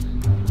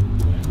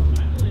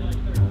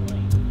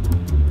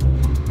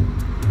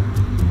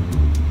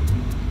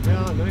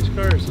 Yeah, nice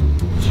cars.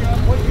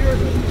 What year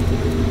is it?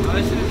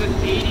 This is an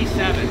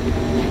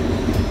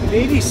 87.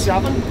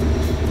 87?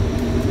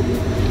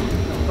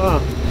 Huh.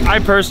 I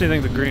personally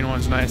think the green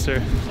one's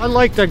nicer. I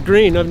like that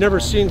green. I've never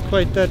seen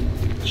quite that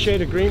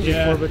shade of green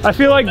before. But I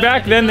feel like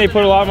back then they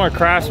put a lot more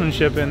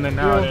craftsmanship in than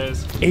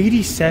nowadays.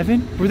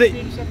 87? Were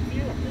they?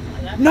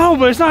 No,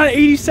 but it's not an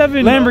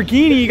 87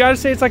 Lamborghini. You gotta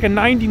say it's like a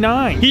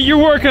 99. You're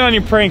working on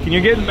your prank and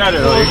you're getting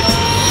better. Like,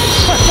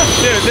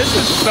 dude, this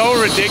is so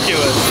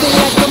ridiculous. Feel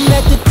like I'm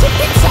at the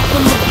tippy top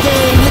of the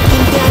game,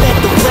 looking down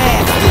at the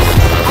rafters.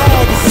 I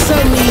had to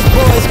son these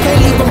boys,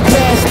 can't even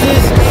blast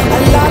this. A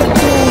lot of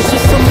dudes,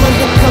 just some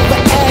undercover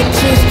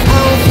actors. I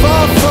don't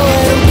fall for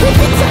it, I'm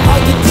privy to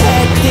all your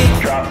tactics.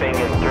 Dropping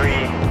in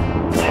 3,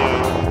 2,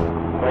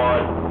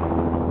 1.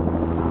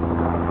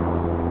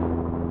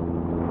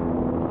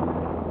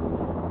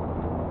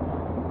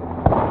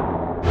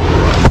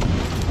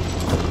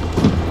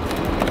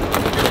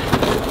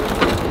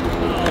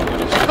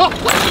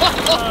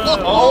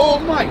 oh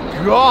my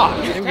god!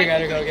 I think we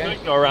gotta go again.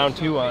 Go round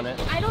 2 on it.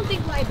 I don't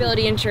think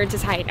liability insurance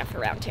is high enough for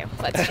round 2.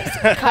 Let's just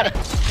cut it.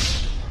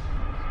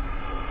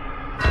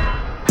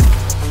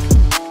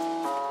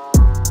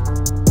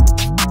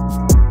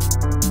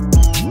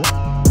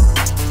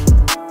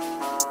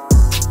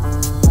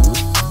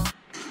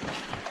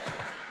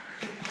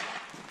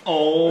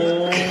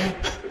 Oh.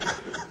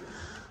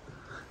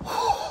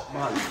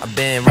 I've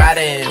been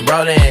riding,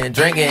 rolling,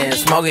 drinking,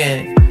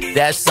 smoking.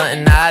 That's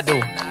something I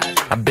do.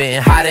 I've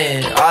been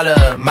hiding all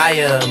of my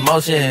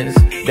emotions.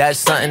 That's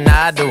something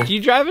I do. Can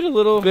you drive it a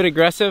little bit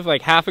aggressive,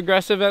 like half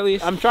aggressive at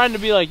least? I'm trying to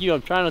be like you.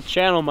 I'm trying to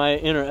channel my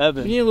inner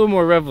Evan. You need a little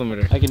more rev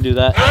limiter. I can do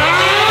that.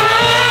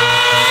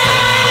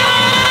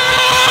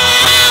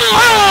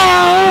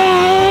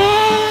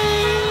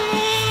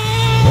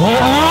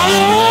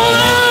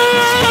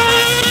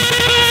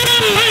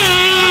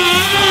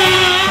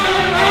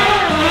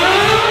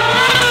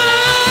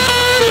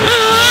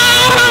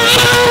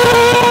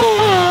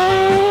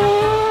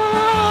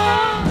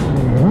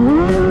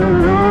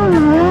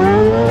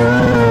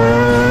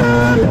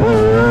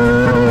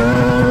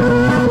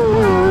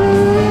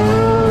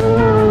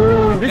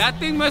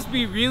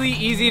 Be really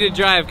easy to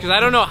drive because I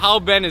don't know how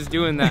Ben is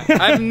doing that.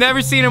 I've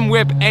never seen him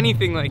whip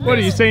anything like this. What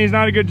are you saying? He's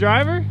not a good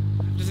driver?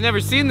 Just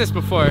never seen this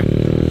before.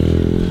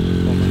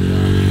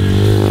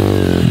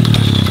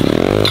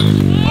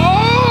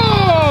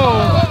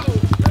 Oh!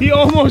 He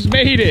almost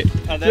made it,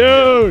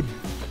 dude.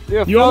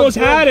 You almost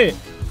had it.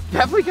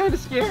 Definitely kind of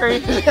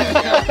scary.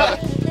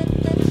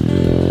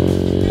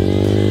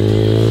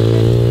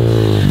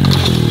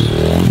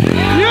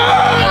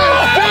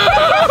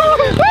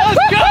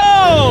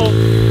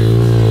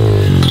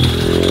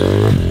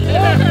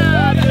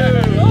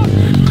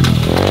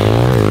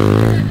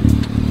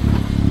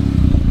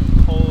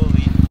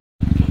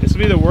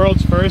 Be the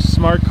world's first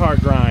smart car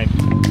grind.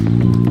 There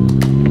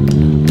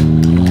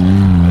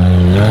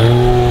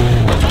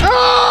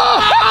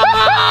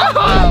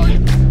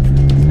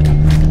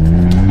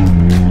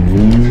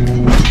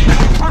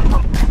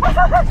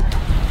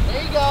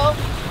you go.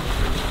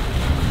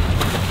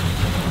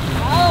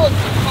 Oh, it's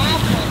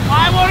faster.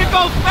 Why won't it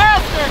go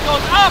faster? It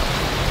goes up.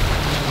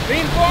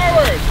 Lean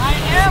forward. I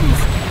am.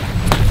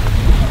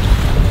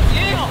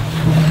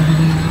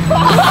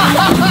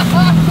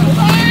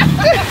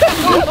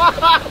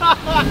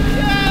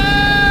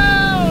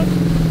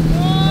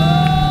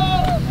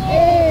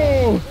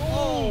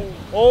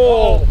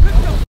 Oh!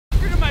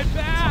 Get to my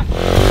back!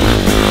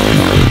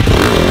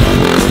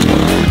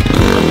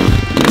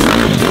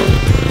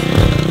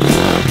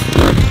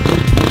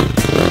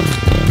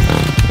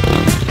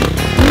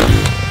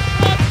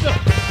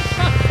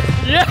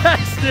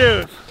 Yes,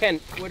 dude! Ken,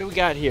 what do we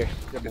got here?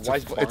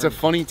 It's a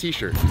funny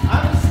t-shirt.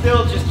 I'm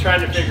still just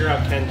trying to figure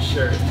out Ken's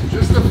shirt.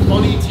 Just a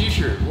funny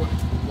t-shirt.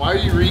 Why are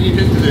you reading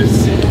into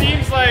this? It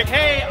seems like,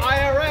 hey,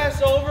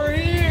 IRS over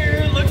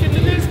here, look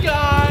into this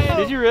guy.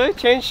 Did you really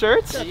change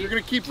shirts? Yeah, if you're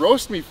gonna keep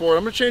roasting me for it,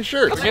 I'm gonna change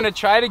shirts. We're gonna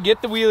try to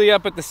get the wheelie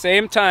up at the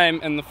same time,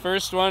 and the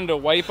first one to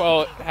wipe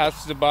out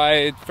has to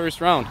buy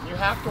first round. You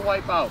have to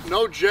wipe out.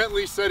 No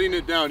gently setting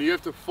it down. You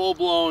have to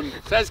full-blown.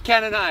 Says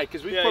Ken and I,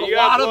 because we put a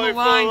lot on the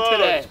line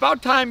today. It's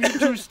about time you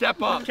two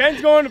step up.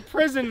 Ken's going to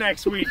prison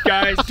next week,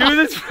 guys. Do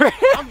this for him.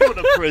 I'm going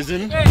to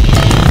prison.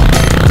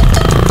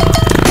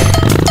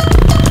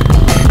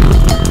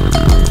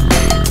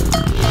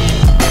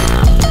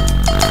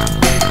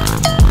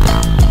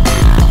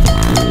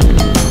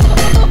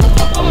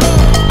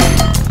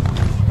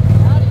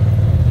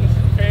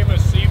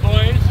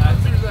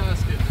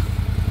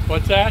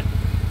 What's that?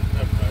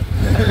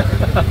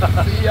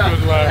 See ya.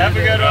 Have a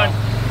good one.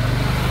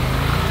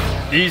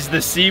 These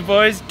the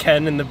C-Boys,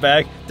 Ken in the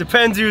back.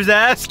 Depends who's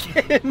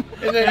asking. And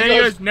then he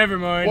goes, never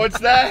mind. What's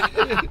that?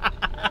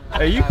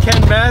 Are you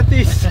Ken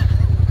Matthews?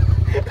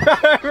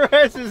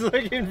 Rez is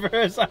looking for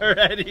us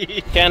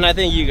already. Ken, I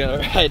think you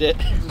gotta ride it.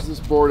 Where's this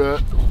board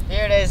at?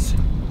 Here it is.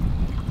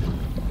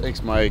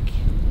 Thanks, Mike.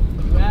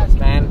 You asked,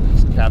 man.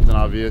 It's Captain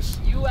Obvious.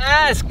 You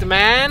asked,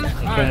 man. All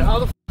right, how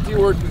the f do you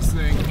work this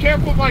thing?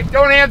 Careful, Mike.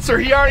 Don't answer.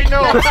 He already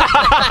knows.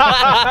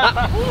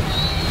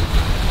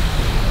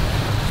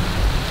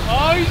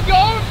 Oh, he's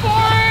going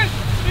for it.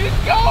 He's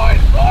going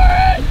for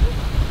it.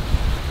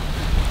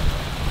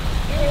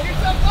 There you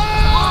go.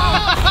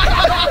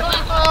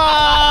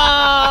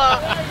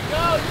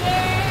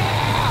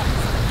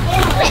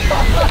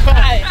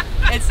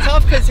 Yeah. It's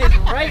tough because his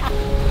right.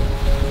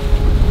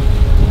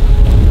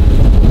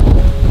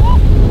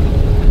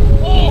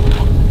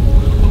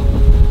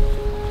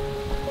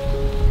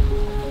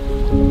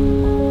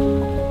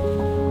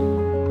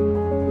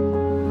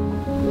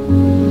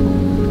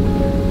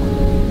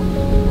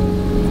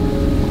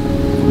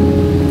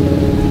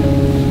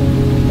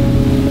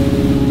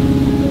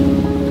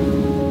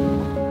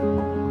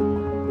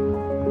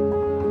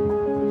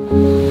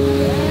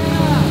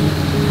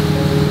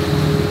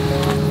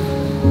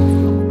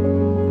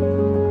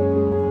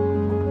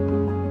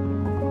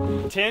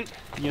 Tint,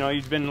 you know,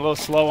 you've been a little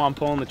slow on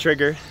pulling the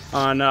trigger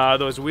on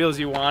those wheels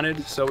you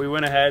wanted, so we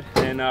went ahead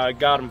and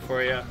got them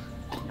for you.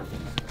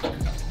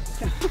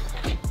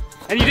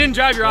 And you didn't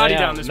drive your Audi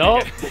down this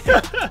weekend.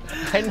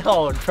 I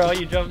know, bro.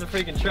 You drove the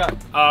freaking truck.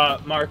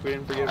 Mark, we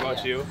didn't forget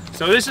about you.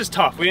 So this is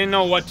tough. We didn't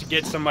know what to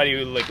get somebody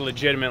who like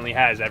legitimately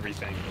has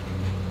everything.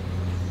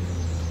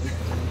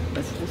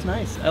 That's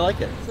nice. I like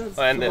it.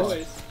 I'll end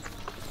this.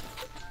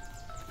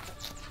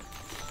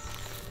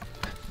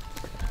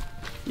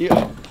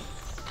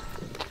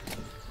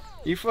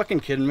 You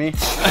fucking kidding me?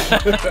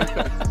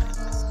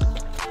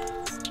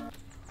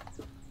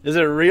 Is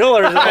it real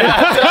or is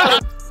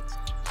it?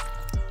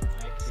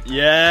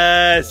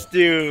 Yes,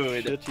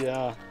 dude. Shit,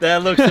 yeah.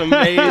 That looks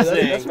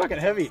amazing. That's fucking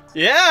heavy.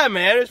 Yeah,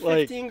 man. It's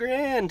 15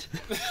 grand.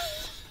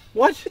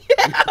 What?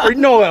 Yeah.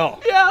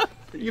 Noel. Yeah.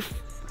 Are you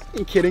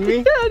fucking kidding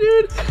me? Yeah,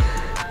 dude.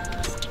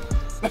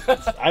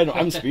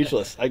 I'm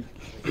speechless. I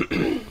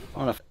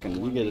wanna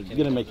fucking, you're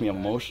gonna make me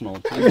emotional.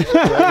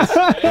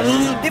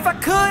 If I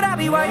could, I'd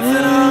be wiping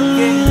up,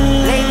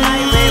 yeah. Late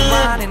night red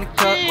wine in the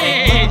cup,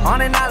 yeah.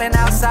 On an island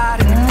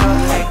outside in the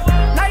cup,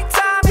 yeah.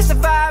 Nighttime, it's a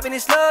vibe and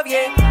it's love,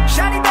 yeah.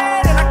 Shawty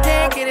bad and I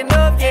can't get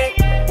enough,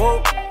 yeah.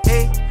 Whoa,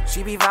 hey,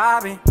 she be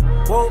vibing.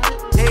 Whoa,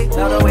 hey,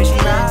 love the way she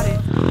ride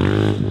it.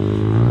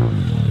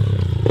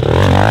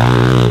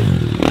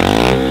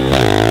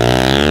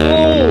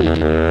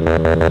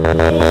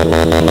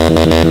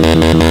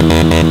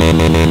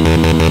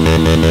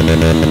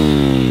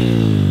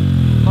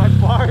 My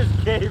bars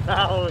gave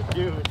out,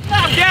 dude.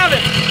 Oh, Gavin!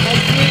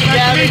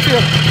 Nice to meet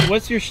you.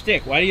 What's your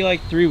shtick? Why do you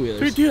like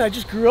three-wheelers? Dude, I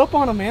just grew up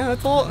on them, man.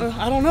 That's all.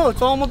 I don't know.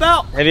 That's all I'm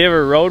about. Have you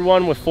ever rode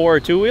one with 4 or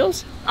 2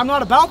 wheels? I'm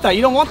not about that.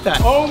 You don't want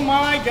that. Oh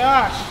my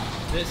gosh.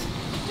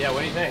 Yeah,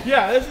 what do you think?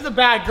 Yeah, this is a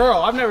bad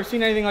girl. I've never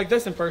seen anything like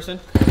this in person.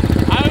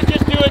 I would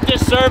just do a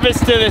disservice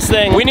to this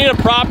thing. We need a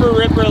proper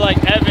ripper like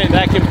Evan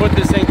that can put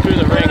this thing through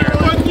the ringer.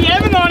 Put the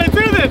Evan on it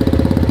too then.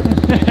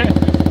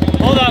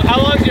 Hold up,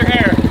 how long's your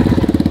hair?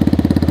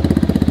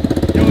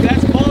 Yo,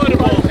 that's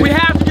mulletable. We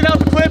have to get out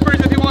the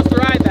clippers if he wants to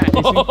ride that.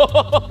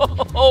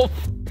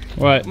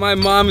 What? My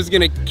mom is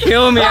gonna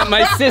kill me at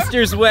my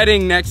sister's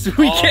wedding next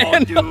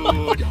weekend.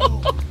 Oh,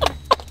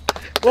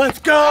 dude. Let's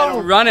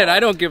go. Run it, I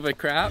don't give a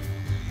crap.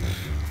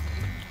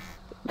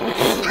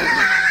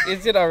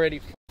 Is it already,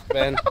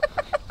 Ben?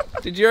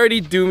 Did you already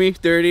do me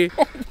dirty?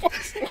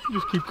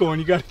 Just keep going.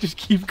 You gotta just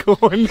keep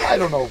going. I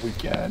don't know if we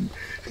can.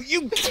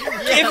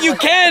 If you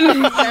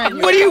can,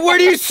 where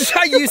do you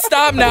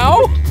stop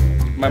now?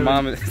 My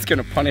mom is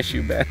gonna punish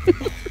you, Ben.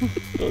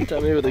 Don't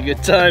tell me with a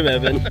good time,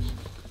 Evan.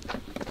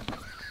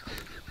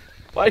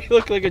 Why do you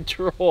look like a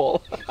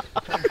troll?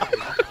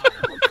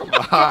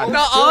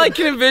 No, all I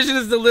can envision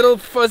is the little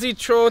fuzzy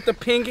troll with the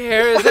pink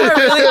hair. Is that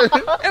really?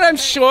 And I'm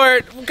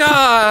short.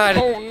 God.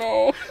 Oh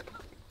no.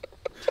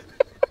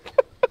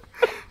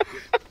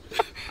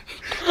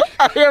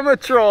 I am a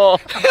troll.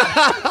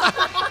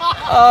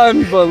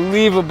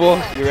 Unbelievable.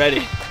 You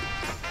ready?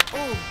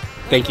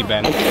 Thank you,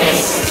 Ben.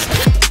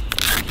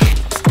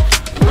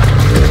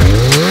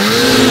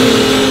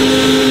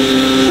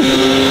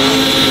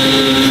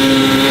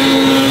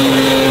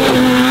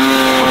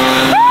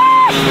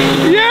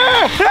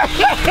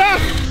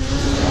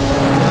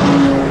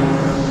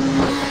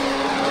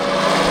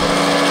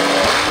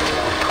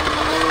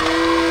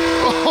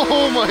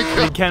 Oh my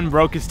god. Ken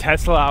broke his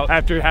Tesla out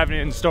after having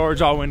it in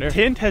storage all winter.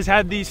 Tint has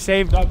had these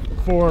saved up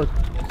for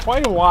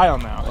quite a while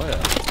now. Oh,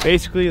 yeah.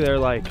 Basically, they're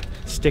like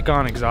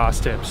stick-on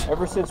exhaust tips.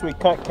 Ever since we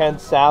cut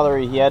Ken's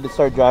salary, he had to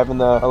start driving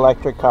the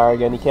electric car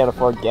again. He can't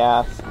afford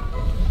gas.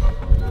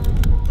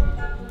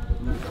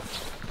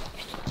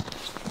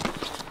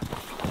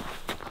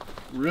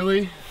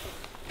 Really?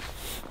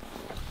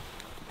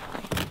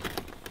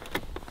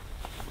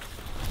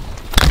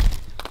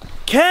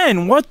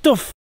 Ken, what the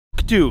f,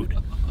 dude?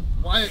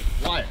 Why?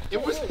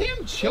 It was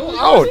him. Chill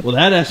out. Well,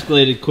 that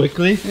escalated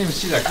quickly. I didn't even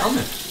see that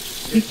coming.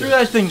 He threw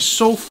that thing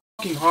so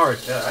fucking hard.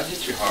 Yeah, I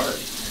hit you hard.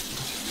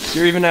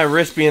 You're even at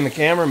risk being the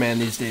cameraman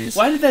these days.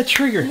 Why did that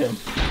trigger him?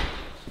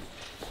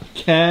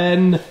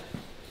 Ken.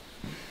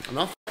 I'm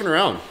not fucking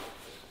around.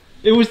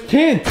 It was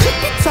Tint. Wait.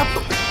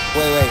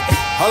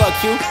 Hold on,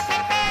 Q.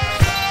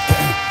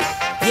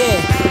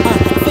 Yeah,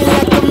 feel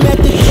like I'm at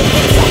the top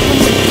of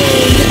the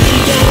game,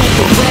 looking down at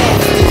the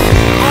rafters.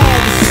 All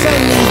the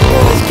sun, these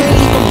boys can't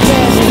even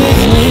pass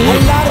this. A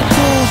lot of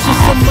dudes,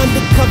 just some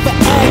undercover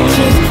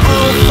actors. I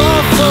don't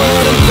fall for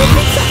it, I'm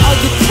looking to all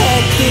your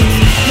tactics.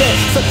 Yeah,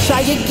 so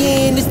try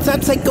again, this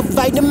time take a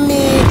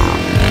vitamin.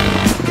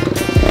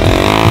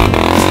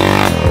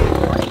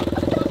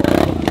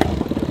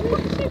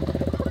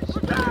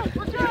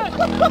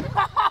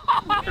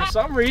 For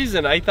some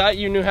reason, I thought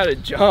you knew how to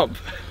jump.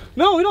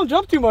 No, we don't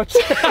jump too much.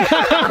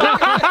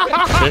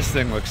 This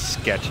thing looks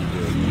sketchy,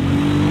 dude.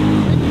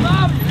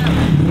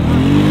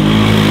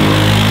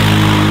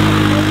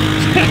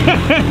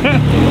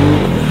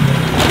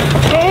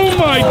 Oh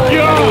my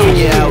god!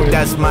 Yeah,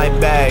 that's my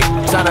bag.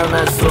 Tryna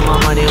mess with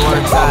my money,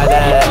 wanna try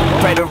that.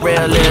 Pray to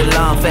real, live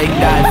long, fake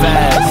die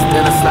fast.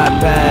 Then I slide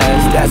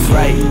past, that's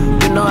right.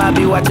 You know I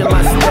be watching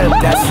my step,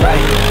 that's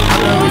right.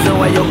 I'm the reason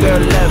why your girl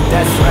left,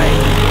 that's right.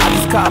 I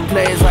just call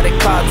plays while they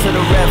call to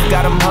the ref.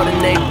 Got them holding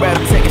their breath,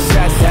 taking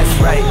shots, that's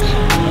right.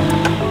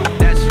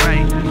 That's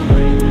right.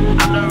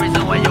 I'm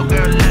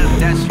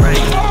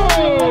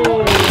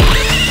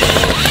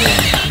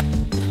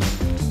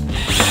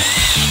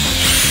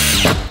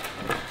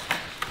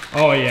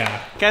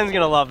Ken's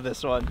gonna love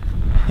this one.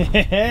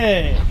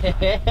 Hey.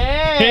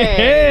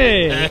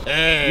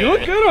 You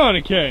look good on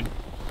it, Ken.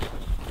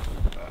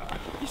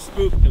 You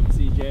spooked him,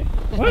 CJ.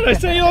 What did I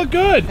say? You look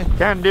good.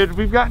 Ken, dude,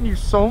 we've gotten you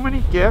so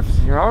many gifts.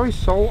 You're always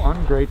so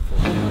ungrateful.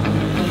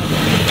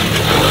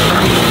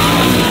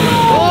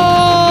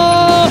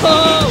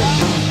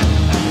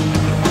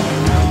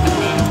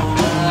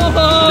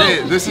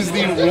 Okay, this is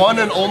the one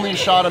and only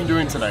shot I'm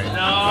doing tonight. That's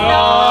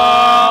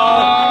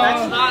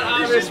not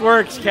how this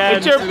works, Ken.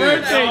 It's your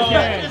birthday,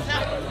 Ken.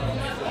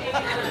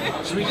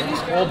 Should we get this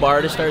whole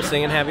bar to start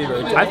singing happy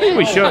birthday? I think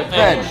we should.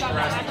 Ben,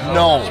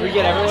 no. Should we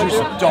get everyone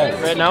Just don't.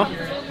 Right now?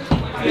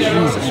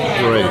 Jesus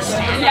Christ.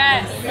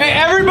 Yes. Hey,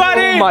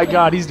 everybody! Oh my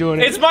God, he's doing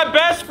it. It's my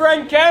best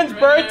friend Ken's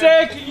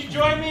birthday. Can you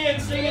join me in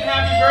singing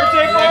happy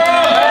birthday for him?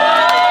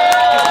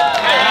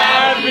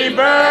 Happy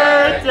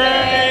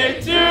birthday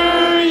to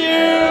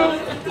you.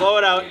 Blow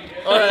it out.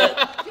 All right.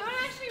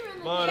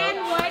 Blow it out.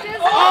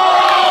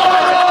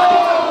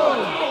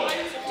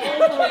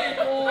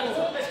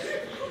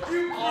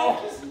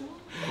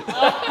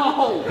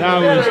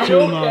 That was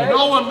too much.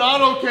 No, I'm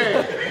not okay.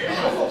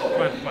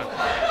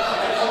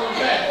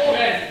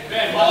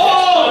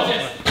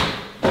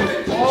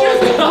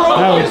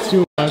 That was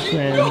too much,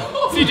 man.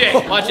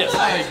 CJ, watch this. Oh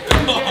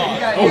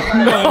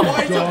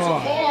my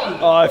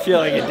God. Oh, I feel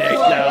like a dick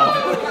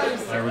now.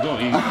 There we go.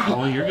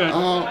 Oh, you're good.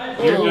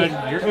 You're good.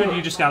 You're good.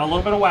 You just got a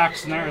little bit of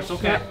wax in there. It's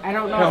okay. I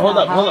don't know. No, hold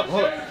up.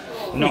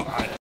 No.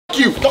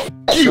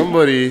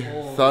 Somebody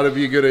thought it'd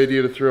be a good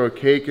idea to throw a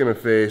cake in a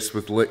face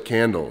with lit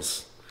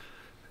candles,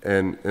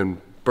 and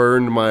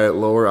burned my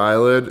lower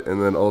eyelid, and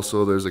then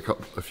also there's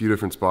a few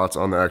different spots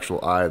on the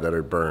actual eye that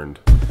are burned.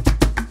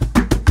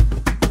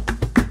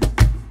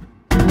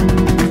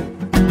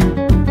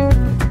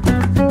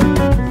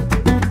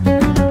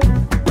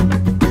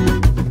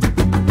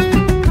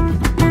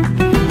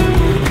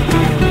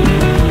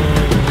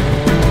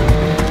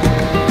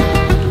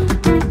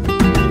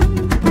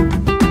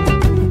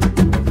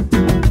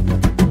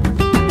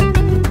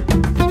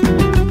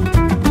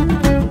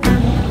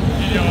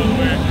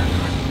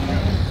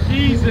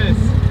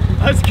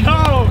 Let's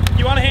go!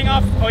 You want to hang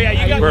off? Oh yeah,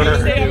 you got to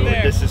stay up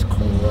there. This is cool.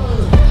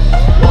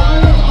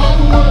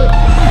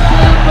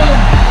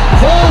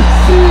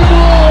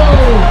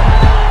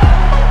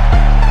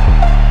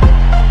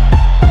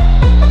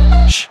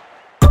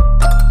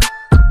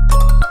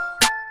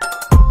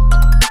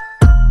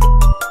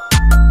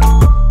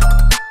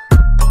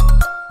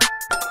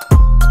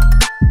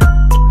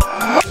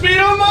 Speed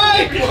on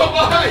Mike!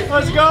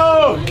 Let's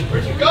go!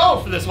 Where'd you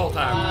go for this whole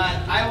time?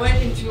 I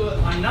went into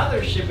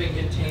another shipping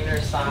container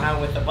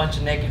sauna with a bunch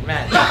of naked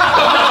men. Get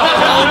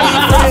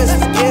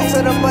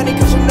to the money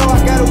cause you know I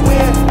gotta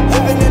win.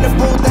 Living in the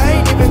booth, I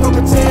ain't even gonna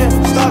pretend.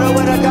 Started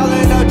with $1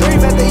 and a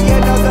dream at the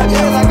end of the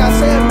day. Like I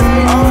said,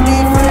 man, I don't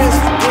need friends.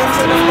 Get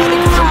to the money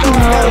cause you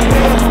know I gotta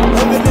win.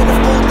 Living in the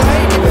booth, I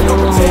ain't even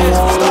gonna pretend.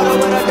 Started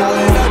with $1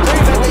 and a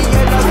dream at the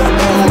end of the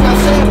day. Like I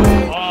said,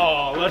 man.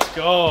 Oh, let's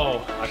go.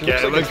 Okay,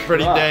 it looks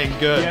pretty dang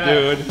good,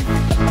 dude.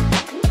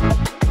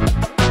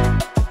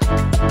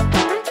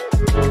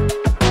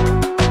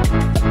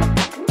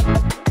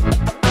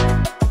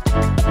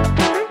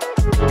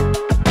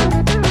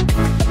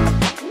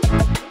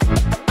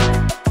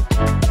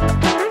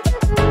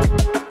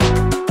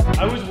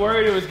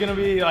 It was gonna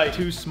be like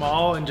too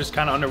small and just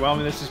kind of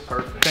underwhelming. This is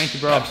perfect. Thank you,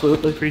 bro.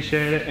 Absolutely.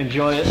 Appreciate it.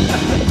 Enjoy it.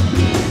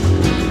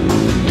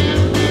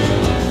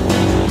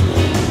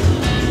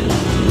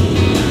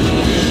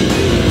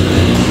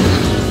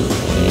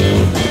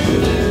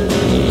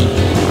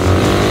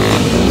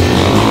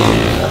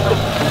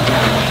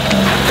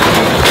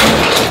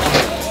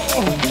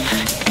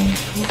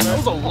 That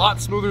was a lot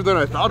smoother than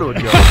I thought it would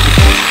go.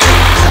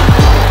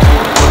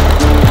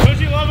 Don't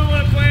you love it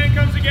when a plan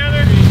comes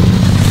together?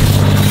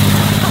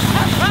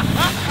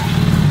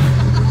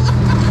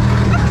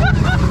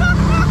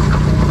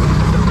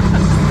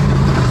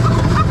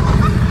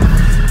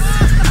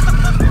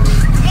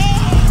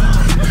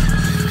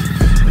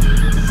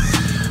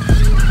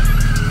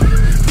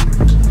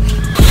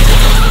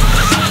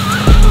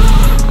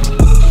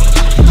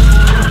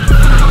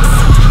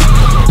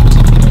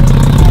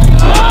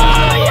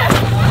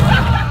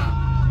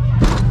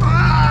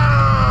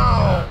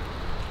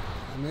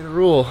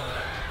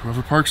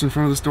 Whoever parks in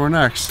front of this door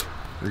next,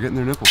 they're getting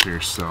their nipple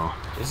pierced, so.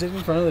 Is it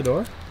in front of the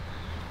door?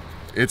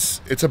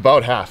 It's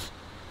about half.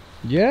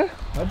 Yeah,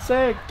 I'd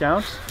say it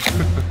counts.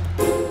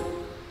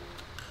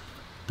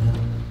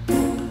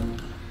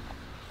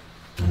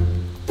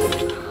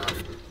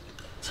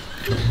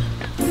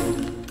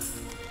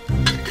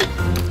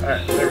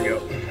 Alright, there we go.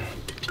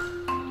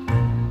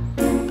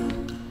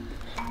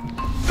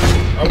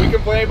 Are we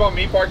complaining about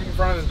me parking in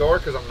front of the door?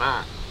 Because I'm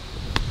not.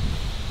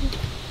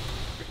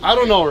 I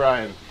don't know,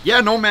 Ryan.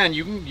 Yeah, no, man,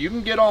 you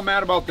can get all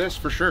mad about this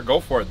for sure. Go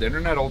for it. The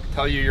internet will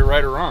tell you you're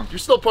right or wrong. You're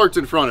still parked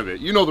in front of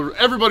it. You know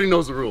everybody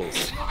knows the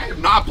rules. I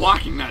am not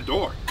blocking that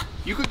door.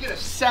 You could get a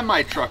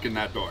semi-truck in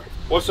that door.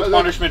 What's the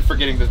punishment for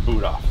getting this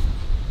boot off?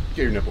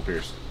 Get your nipple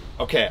pierced.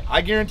 Okay,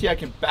 I guarantee I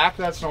can back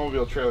that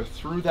snowmobile trailer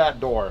through that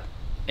door,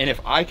 and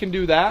if I can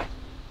do that,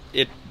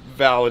 it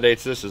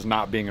validates this as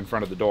not being in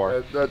front of the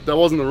door. That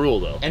wasn't the rule,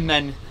 though. And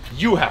then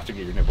you have to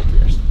get your nipple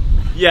pierced.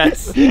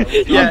 Yes.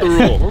 Not the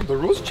rule. The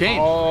rules change.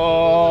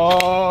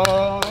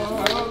 Oh.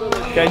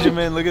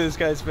 Benjamin, look at this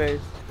guy's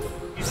face.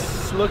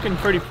 He's looking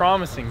pretty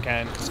promising,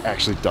 Ken. This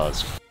actually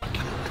does.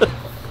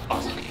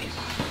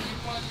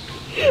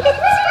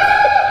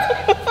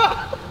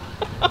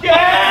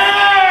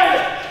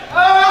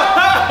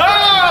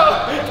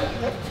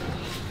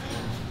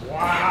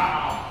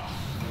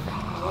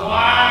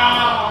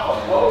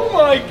 Wow! Oh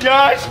my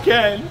gosh,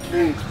 Ken!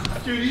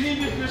 Dude, you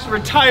need to just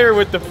retire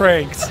with the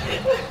pranks.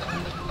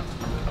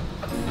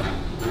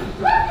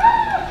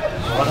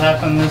 What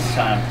happened this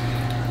time?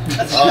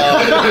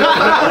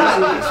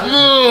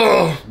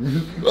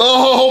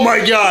 Oh my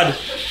God!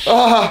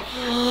 Ow!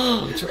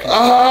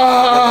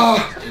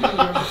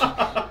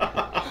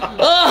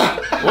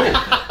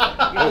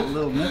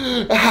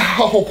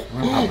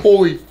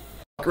 Holy f***,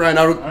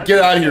 Ryan! Get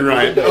out of here,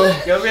 Ryan.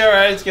 It's gonna be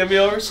alright, it's gonna be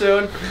over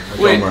soon.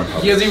 Wait,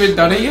 he hasn't even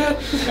done it yet?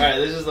 Alright,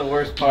 this is the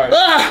worst part.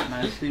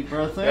 Nice deep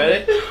breath in.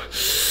 Ready?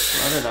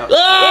 Let it out.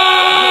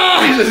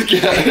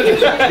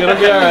 It's gonna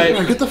be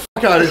alright. Get the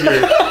fuck out of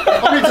here.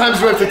 How many times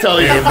do I have to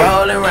tell you?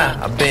 Rolling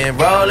around, I've been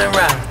rolling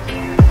around.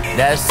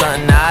 That's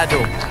something I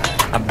do.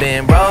 I've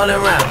been rolling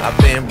around, I've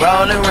been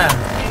rolling around.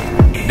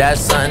 That's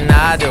something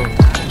I do.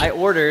 I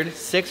ordered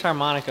 6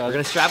 harmonicas. We're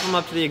gonna strap them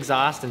up to the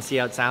exhaust and see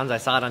how it sounds. I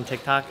saw it on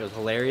TikTok, it was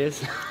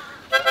hilarious.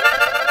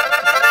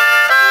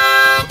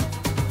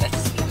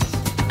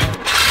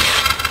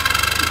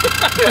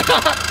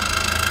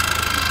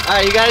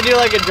 Alright, you gotta do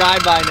like a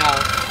drive-by now.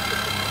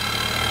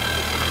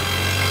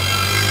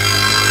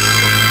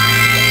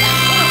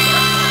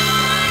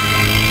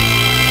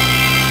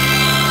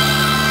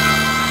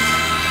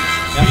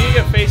 We need to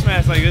get face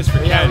masks like this for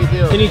Ken. Yeah, we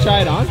do. Can you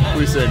try it on?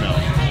 We say no.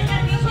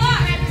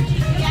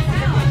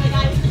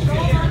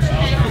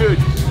 Dude,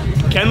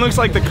 Ken looks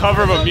like the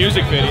cover of a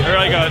music video, or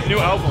like a new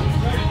album.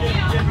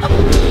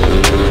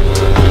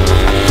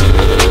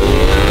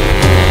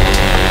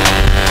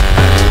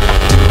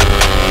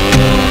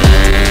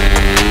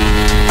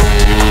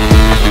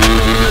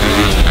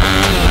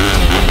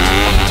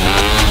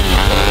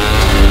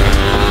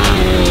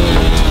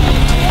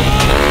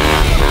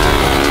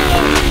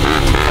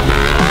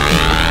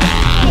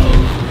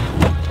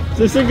 Is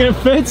this thing gonna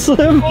fit,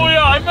 Slim? Oh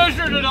yeah, I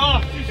measured it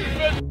off. This should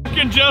fit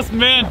fucking just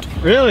mint.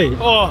 Really?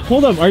 Oh.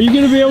 Hold up, are you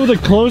gonna be able to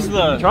close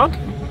the trunk?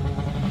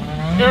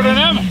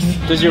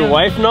 Aerodynamics. Does your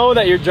wife know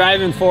that you're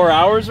driving 4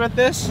 hours with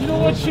this? You know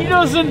what? She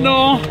doesn't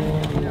know.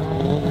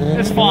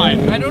 It's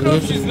fine. I don't know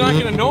if she's not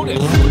gonna notice.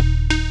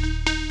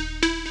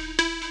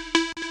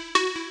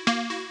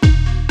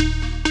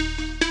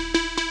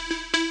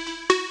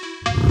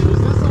 There's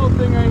this little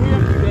thing right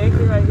here. The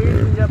anchor right here,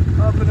 you can get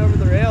up and over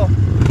the rail.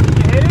 Can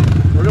you hit it?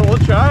 We'll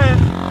try it.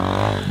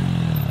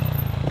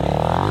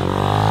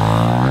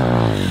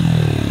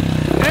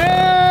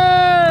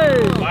 Hey!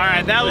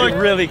 Alright, that looked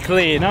really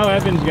clean. Now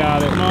Evan's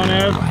got it. Come on,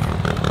 Ev.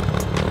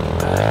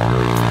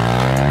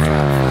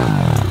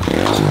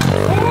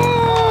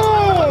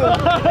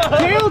 Oh!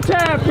 Tail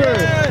tapper!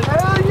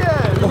 Hell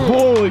yeah!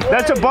 Holy,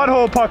 that's a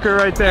butthole pucker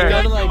right there.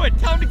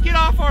 Tell him to get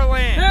off our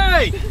land.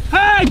 Hey!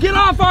 Hey, get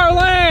off our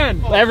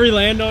land! Every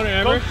landowner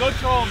ever. Go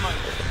troll him, Mike.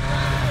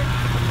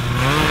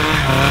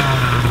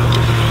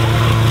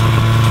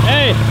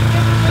 Hey!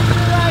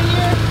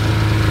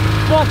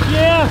 Fuck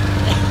yeah!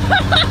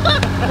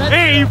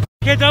 Hey, you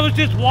kids, I was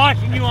just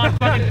watching you on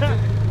fucking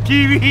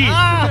TV.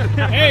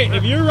 Hey,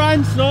 if you're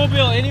riding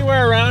snowmobile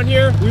anywhere around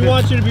here, we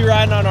want you to be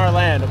riding on our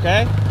land,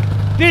 okay?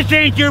 This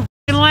ain't your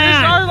land. This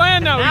is our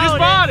land now. We just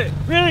bought it.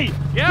 Really?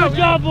 Yeah. Good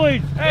job,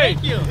 boys. Hey.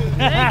 Thank you.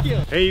 Thank you.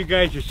 Hey, you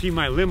guys, you see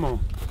my limo?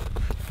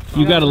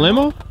 You got a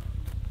limo?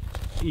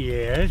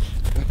 Yes.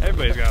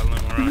 Everybody's got a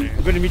limo around here.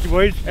 Good to meet you,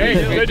 boys. Hey,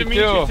 good to meet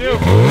you too.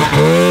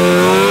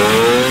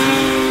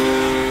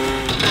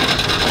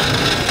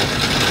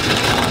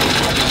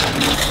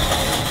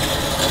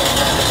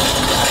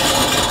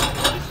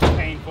 This is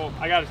painful.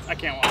 I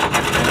can't watch it.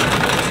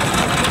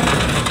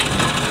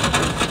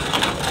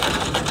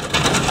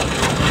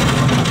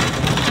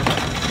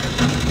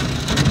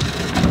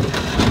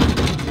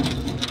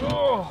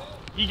 Oh,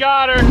 you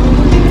got her. Oh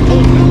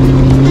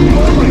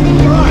my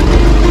God!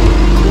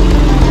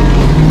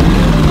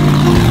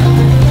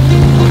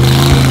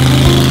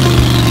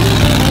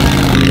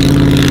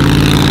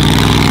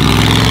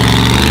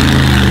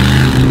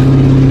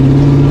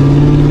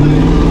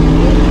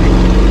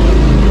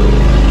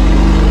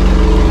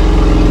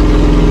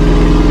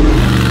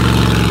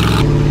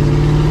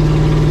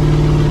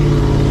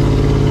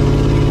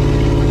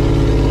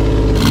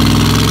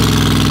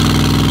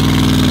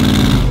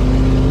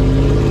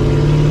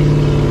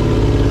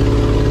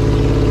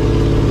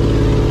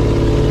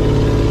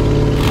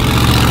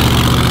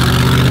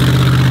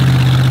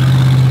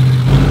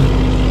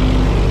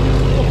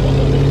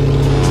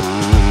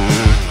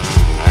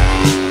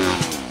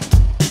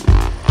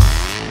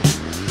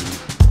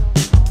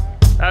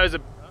 That was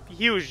a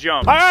huge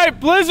jump. All right,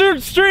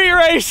 Blizzard Street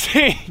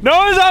Racing. No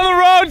one's on the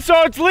road,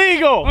 so it's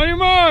legal. On your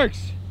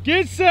marks,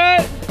 get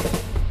set,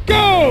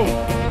 Go!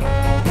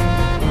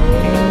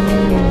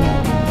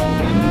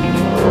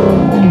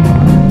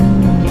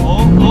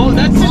 Oh,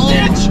 that's the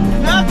ditch!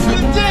 That's the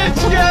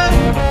ditch, yeah!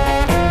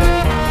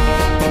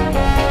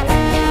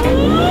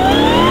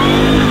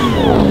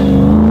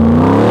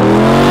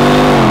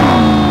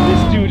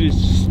 This dude is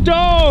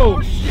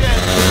stoked!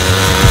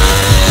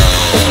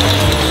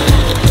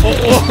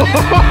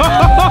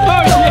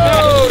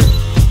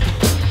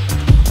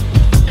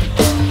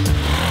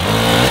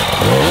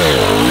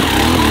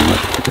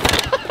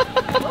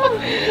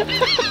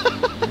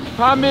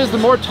 Problem is, the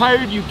more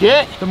tired you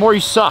get, the more you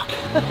suck.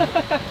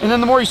 And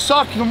then the more you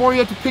suck, the more you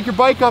have to pick your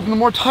bike up and the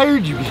more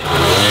tired you get.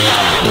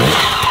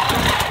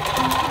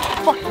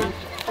 Fuck.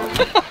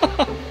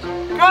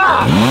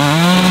 God!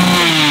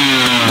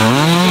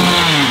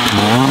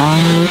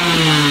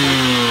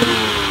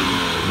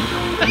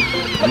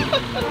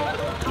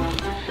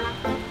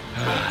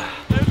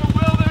 There's a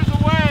will, there's a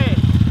way.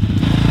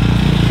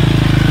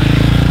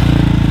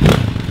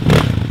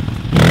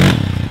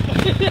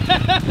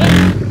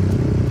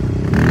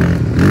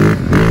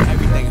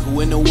 Everything,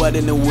 who in the what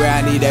and the where,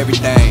 I need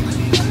everything.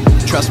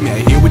 Trust me, I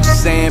hear what you're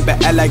saying,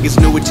 but act like it's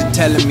new what you're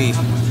telling me.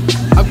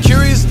 I'm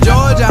curious,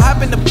 George, I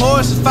hop in the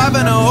Porsche, 5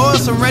 and a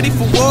horse, I'm ready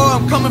for war,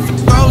 I'm coming for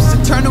throats,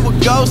 to turn to a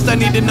ghost, I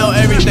need to know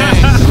everything.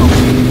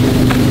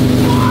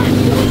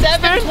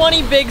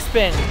 720 big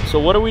spin. So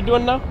what are we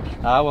doing now?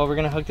 Well, we're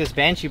gonna hook this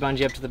Banshee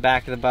bungee up to the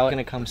back of the boat.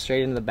 Gonna come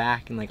straight into the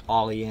back and like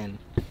ollie in.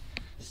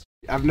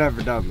 I've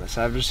never done this.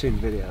 I've just seen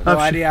videos. No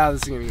idea how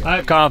this is gonna go. I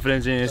have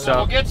confidence in yourself.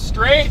 We'll get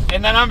straight,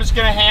 and then I'm just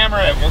gonna hammer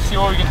it. We'll see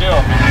what we can do.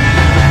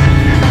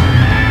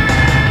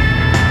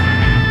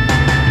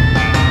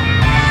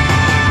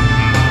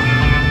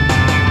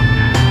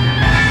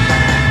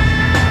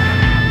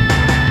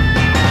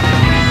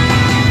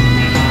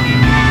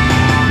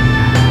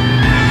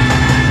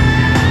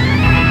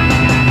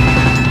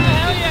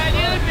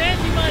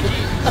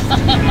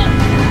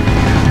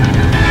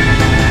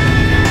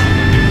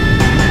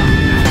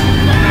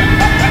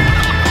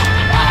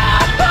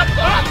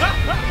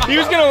 He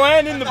was gonna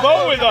land in the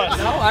boat with us.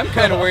 No, I'm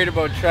kind of worried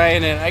about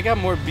trying it. I got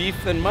more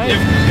beef than Mike.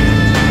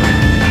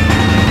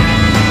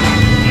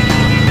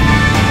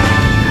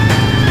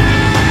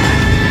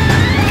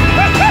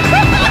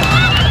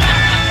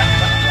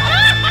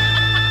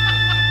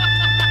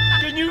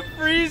 Can you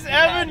freeze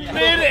Evan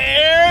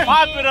mid-air?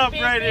 Pop it up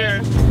right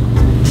here.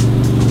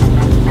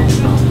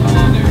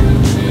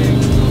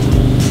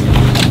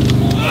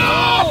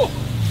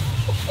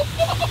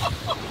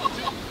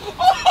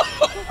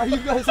 Are you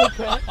guys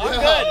okay? I'm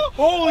good.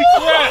 Holy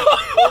crap.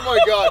 Oh my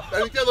god. I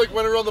think that like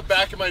went around the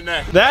back of my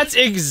neck. That's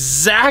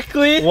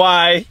exactly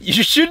why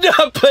you should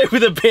not play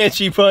with a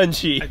Banshee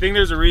bungee. I think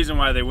there's a reason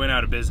why they went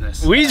out of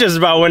business. We just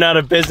about went out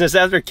of business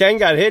after Ken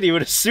got hit. He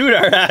would have sued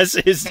our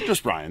asses.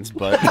 Just Brian's,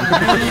 but.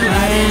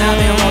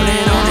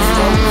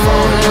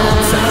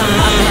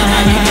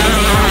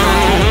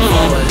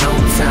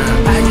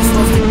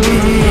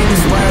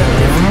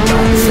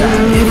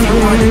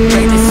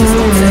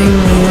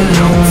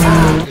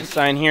 This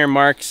sign here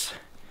marks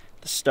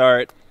the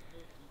start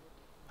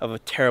of a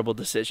terrible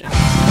decision.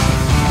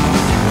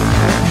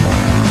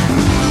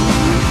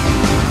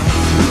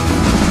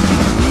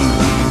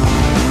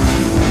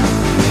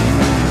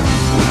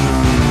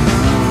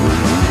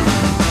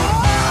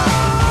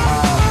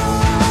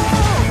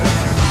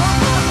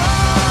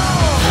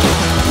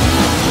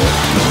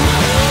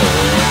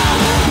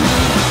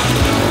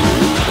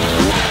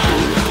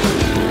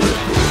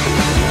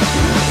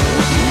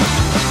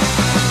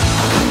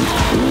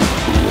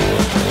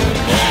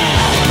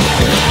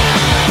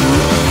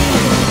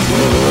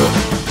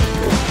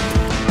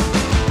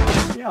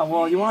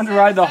 Well, you wanted to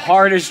ride the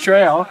hardest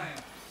trail.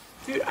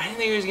 Dude, I didn't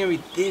think it was gonna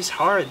be this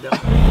hard though.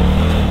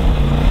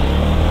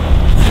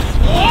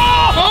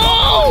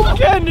 Oh!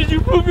 Ken, did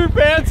you poop your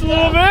pants a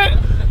little bit?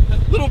 A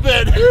little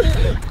bit.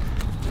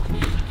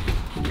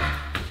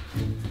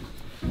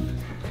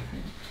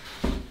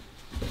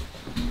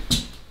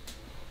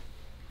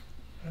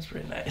 That's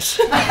pretty nice.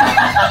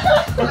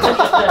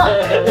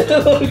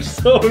 It looks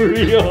so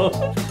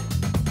real.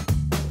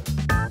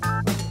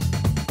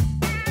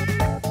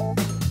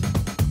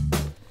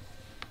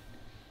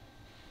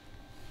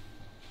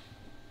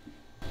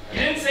 He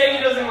didn't say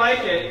he doesn't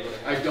like it.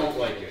 I don't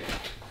like it.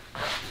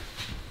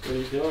 What are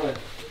you doing?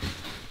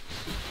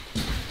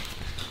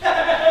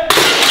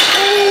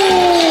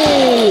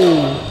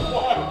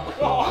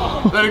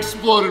 Oh! That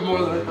exploded more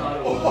than I thought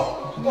it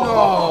would.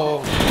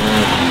 No.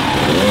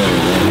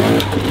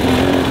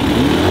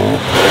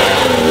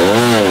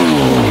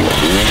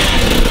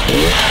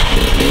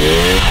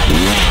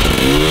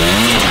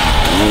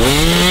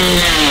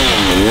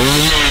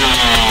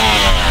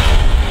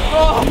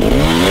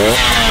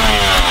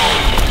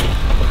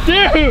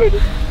 Dude!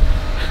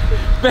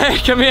 Ben,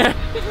 come here.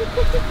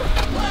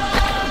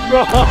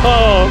 Bro,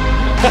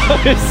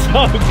 that is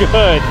so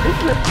good.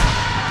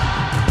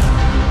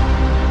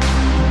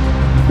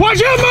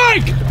 Watch out,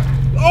 Mike!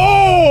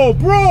 Oh,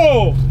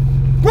 bro!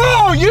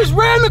 Bro, you just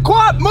ran the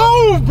quad.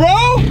 Move,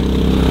 bro!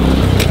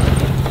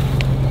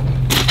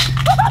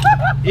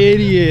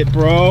 idiot,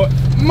 bro.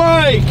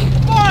 Mike!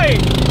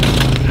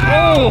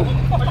 Oh!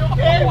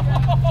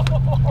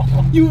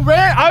 You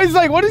ran. I was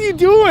like, what are you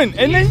doing?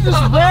 And then you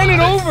just ran it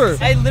over.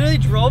 I literally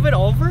drove it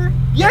over?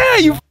 Yeah,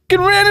 you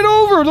fucking ran it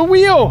over the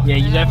wheel. Yeah,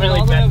 you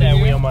definitely bent that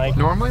wheel, Mike.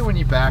 Normally when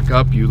you back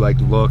up, you like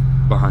look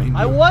behind you.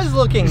 I was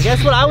looking.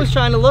 Guess what I was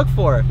trying to look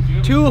for?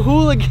 2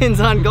 hooligans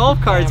on golf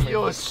carts. It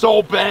was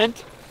so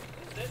bent.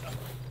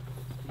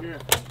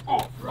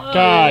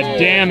 God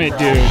damn it,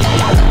 dude.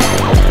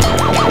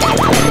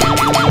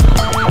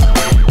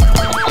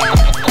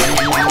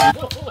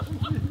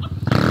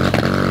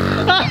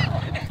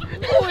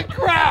 Holy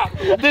crap!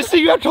 This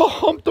thing, you have to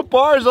hump the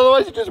bars,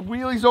 otherwise it just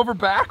wheelies over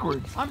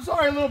backwards. I'm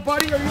sorry, little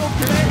buddy. Are you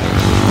okay?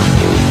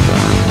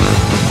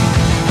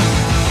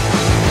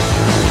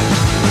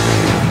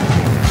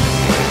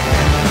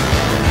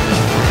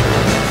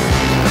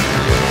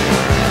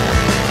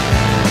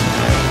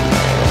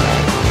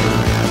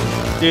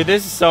 Dude,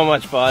 this is so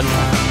much fun.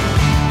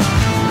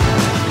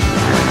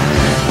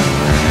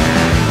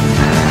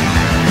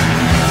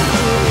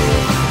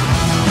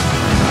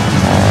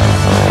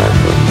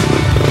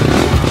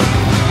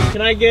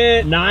 Can I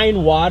get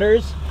 9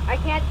 waters? I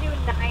can't do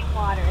 9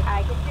 waters.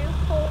 I can do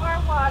 4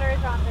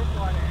 waters on this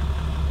order.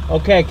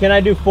 Okay, can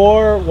I do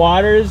 4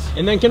 waters?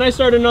 And then can I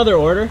start another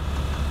order?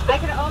 I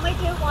can only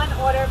do 1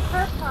 order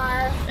per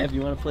car. Ev,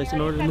 you want to place an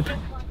order in the back?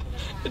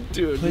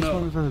 Dude, Place no.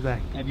 one from the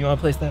back. Ev, you want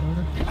to place that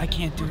order? I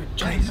can't do it.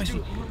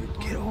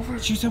 Get over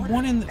it. She said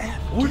 1 in the...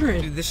 Order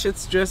it. Dude, this shit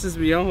stresses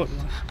me out.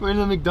 We're in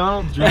the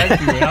McDonald's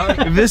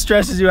drive-thru. If this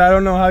stresses you, I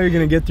don't know how you're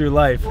going to get through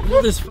life.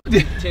 Pull this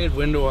fucking tinted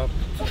window up.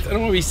 I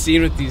don't want to be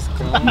seen with these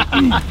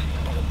clowns.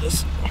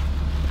 This.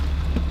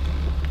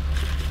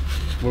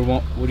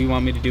 What do you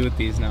want me to do with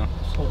these now?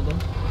 Just hold them.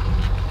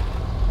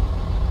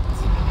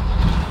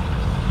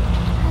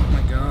 Oh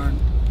my god.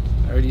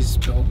 I already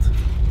spilled.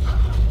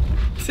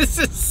 This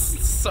is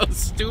so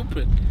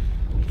stupid.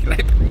 Can I...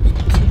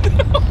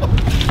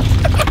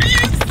 Are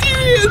you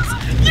serious?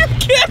 You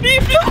can't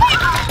even...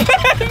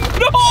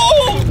 No!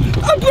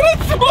 I'm gonna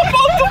throw him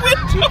out the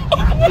window!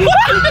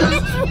 What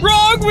is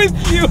wrong with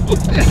you?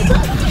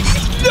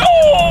 No!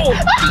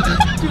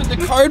 Dude, the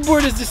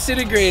cardboard is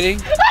disintegrating.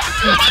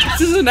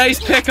 This is a nice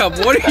pickup.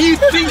 What are you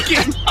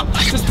thinking?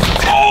 Just...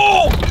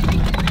 Oh!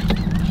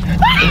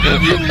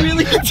 You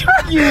really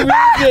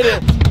did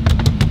it.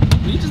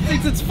 He just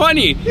thinks it's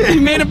funny. He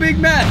made a big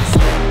mess.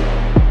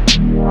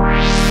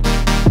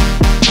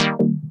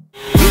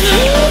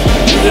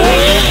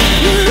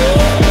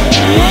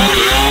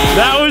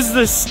 That was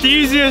the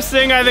steeziest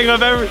thing I think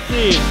I've ever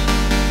seen.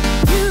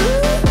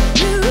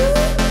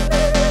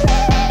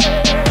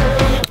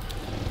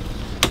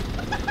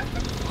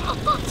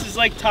 This is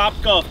like Top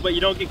Golf, but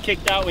you don't get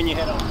kicked out when you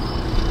hit them.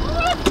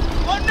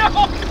 Oh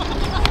no!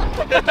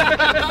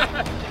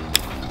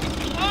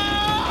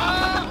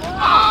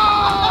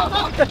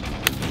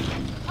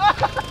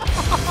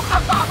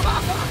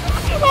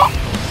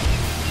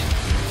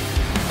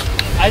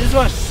 I just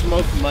want to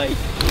smoke Mike.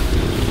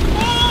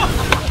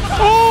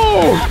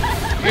 Oh!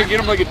 You gotta get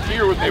them like a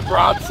deer with a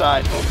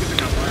broadside.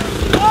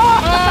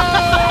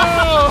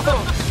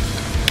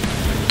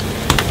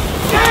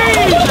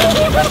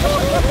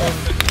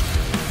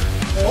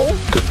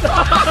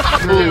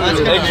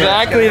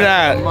 Exactly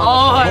that.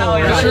 Oh, hell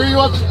yeah. You sure you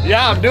want?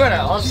 Yeah, I'm doing it.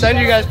 I'll send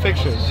you guys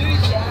pictures.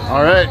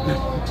 All right.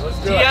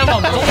 DM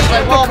them. The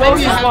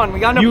closest one. We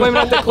got no blame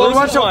at the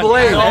closest one.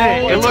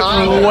 It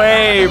looks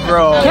way,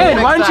 bro.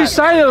 Ken, why don't you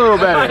sign it a little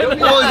better?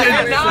 Now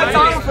it's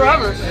on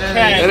forever.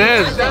 It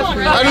is.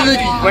 I don't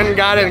think he went and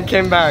got it and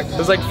came back. It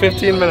was like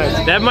 15 minutes.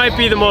 That might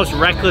be the most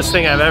reckless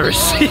thing I've ever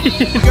seen.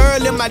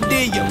 Girl in my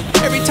DM.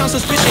 Every time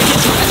suspicion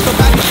hits you, ask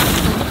about it.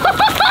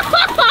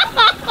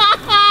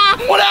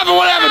 What happened?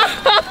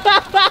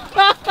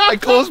 I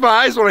closed my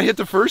eyes when I hit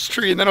the first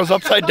tree and then I was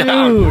upside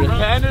down. Dude,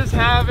 Ken is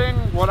having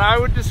what I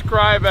would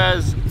describe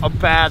as a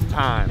bad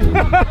time.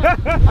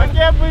 I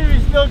can't believe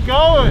he's still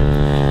going.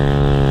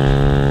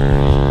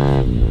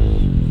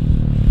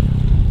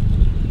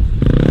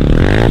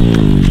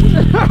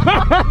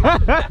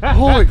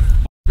 Holy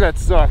f, that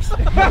sucks.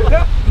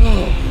 That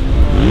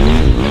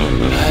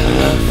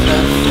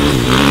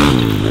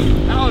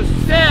was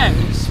sick.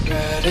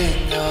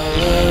 Spreading all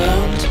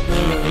around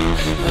my room.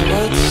 My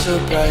world's so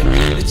bright,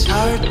 it's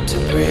hard to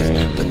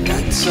breathe, but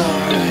that's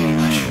alright.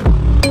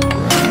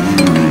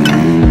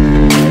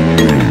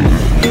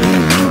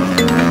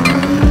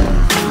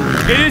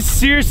 It is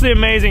seriously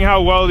amazing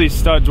how well these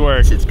studs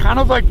work. It's kind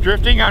of like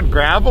drifting on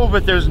gravel,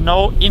 but there's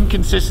no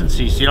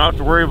inconsistency, so you don't have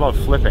to worry about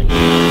flipping.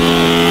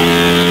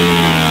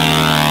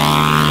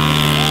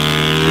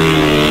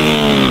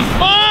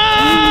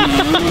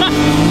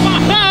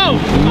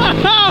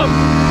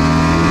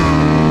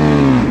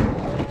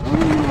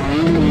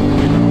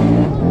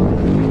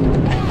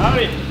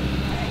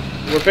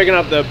 We're picking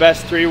up the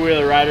best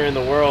 3-wheeler rider in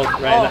the world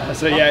right now.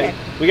 So yeah,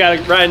 we got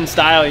to ride in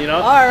style, you know?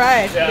 All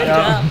right, good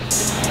job.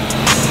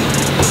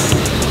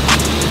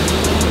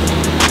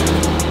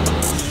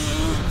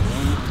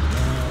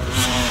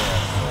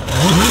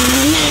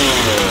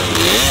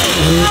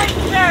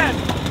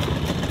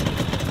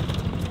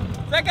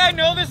 guy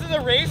know this is a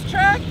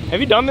racetrack? Have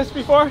you done this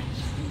before?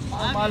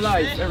 All my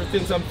life, ever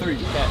since I'm 3.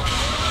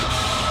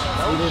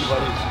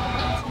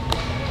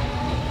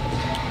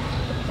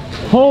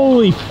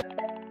 Holy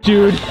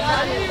dude.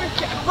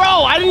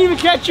 Bro, I didn't even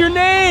catch your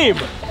name.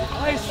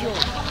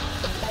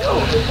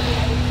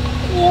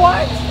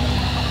 What?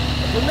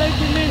 We're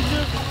making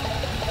into...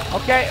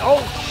 Okay,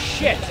 oh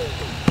shit.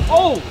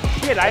 Oh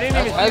shit, I didn't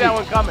even see that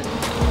one coming.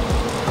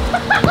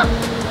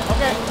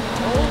 Okay.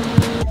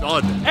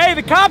 Done. Hey,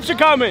 the cops are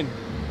coming.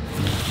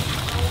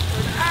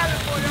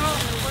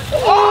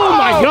 Oh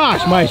my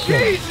gosh, Maestro.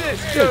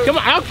 Jesus, dude, come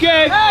on,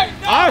 okay. Hey,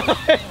 no. All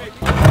right.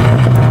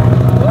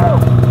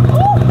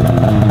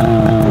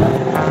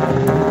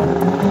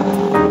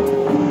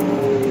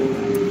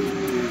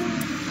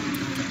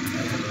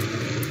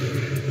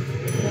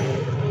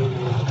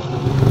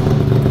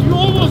 You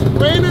almost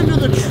ran into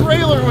the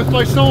trailer with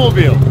my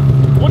snowmobile.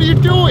 What are you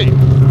doing?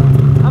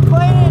 I'm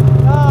playing it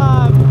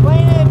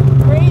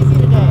crazy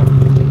today.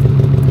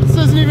 This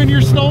isn't even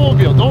your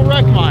snowmobile. Don't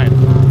wreck mine.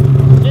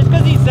 Just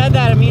because he said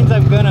that, it means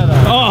I'm gonna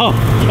though. Oh,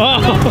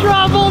 I'm in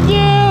trouble,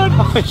 dude!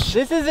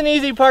 This is an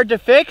easy part to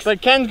fix,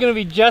 but Ken's gonna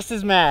be just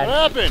as mad.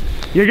 What happened?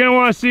 You're gonna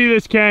want to see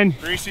this, Ken.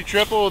 Greasy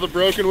triple with a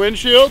broken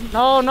windshield?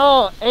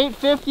 No,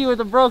 850 with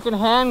a broken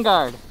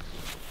handguard.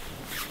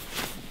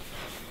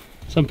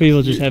 Some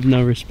people just have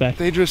no respect.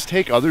 They just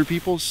take other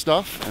people's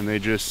stuff and they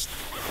just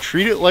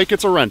treat it like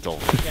it's a rental.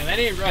 Yeah, that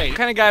ain't right. What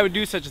kind of guy would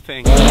do such a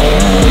thing?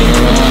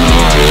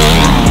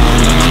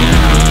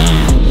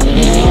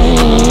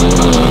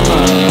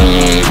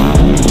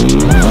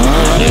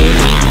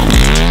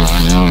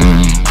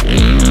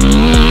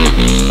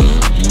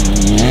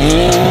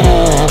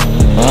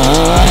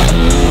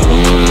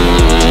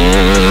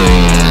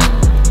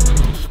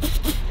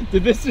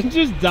 Did this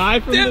just die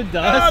from the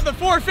dust? The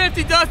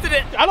 450 dusted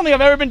it. I don't think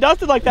I've ever been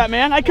dusted like that,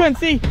 man. I couldn't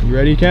see. You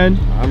ready, Ken?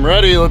 I'm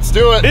ready. Let's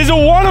do it. This is a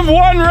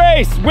one-of-one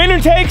race.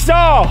 Winner takes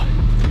all.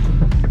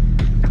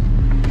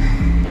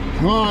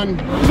 Come on.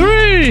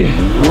 3, 2,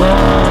 1,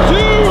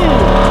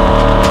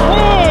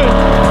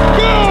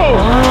 go!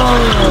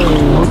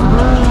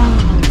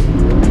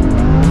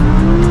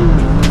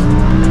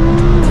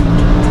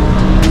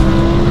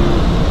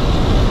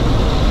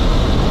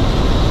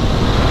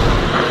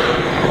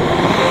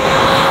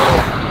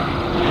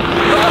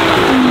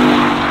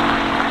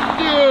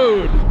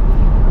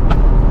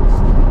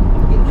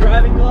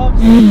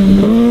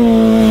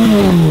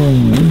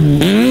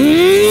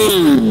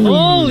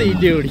 Holy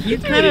dude, he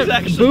kind of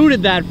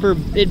booted that for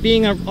it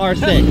being a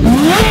R6.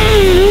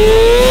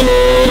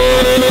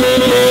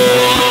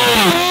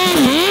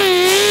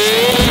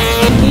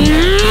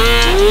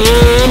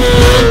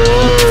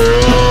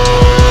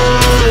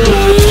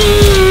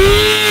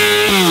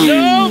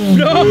 No!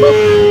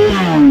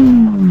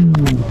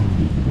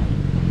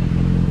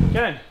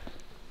 Ken.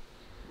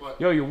 What?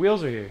 Yo, your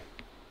wheels are here.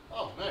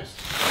 Oh, nice.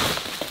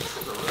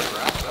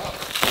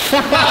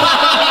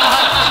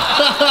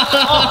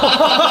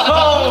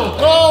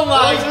 Oh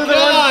my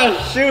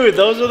gosh! Dude,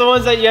 those are the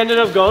ones that you ended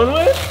up going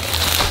with?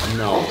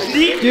 No.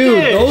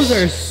 Dude, those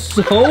are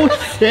so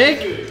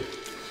sick.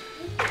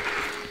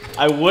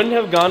 I wouldn't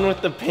have gone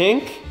with the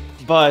pink,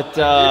 but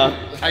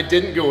I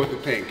didn't go with the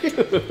pink.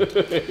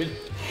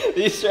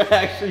 These are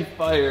actually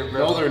fire,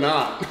 bro. No, they're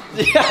not.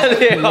 Yeah,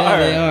 they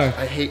are.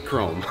 I hate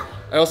chrome.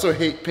 I also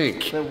hate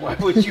pink. Then why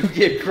would you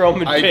get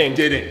chrome and pink? I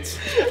didn't.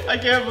 I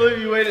can't believe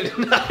you waited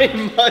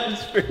 9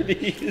 months for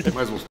these. I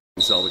might as well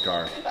sell the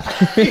car.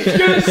 You're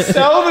gonna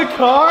sell the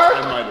car?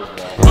 I might as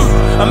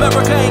well.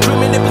 America ain't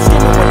dreaming, it was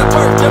skimming when the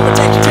birth of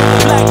protection came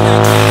from black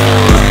night.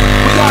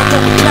 We all go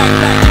with black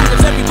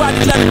shooters, everybody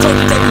let the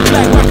culture, they be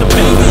black like the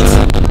babies.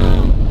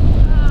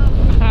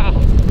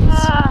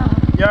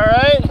 You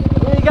alright?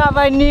 You got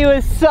my knee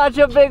with such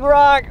a big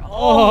rock.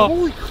 Oh,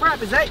 holy crap,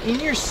 is that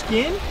in your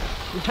skin?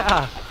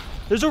 Yeah.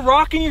 There's a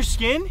rock in your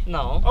skin?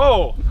 No.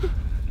 Oh.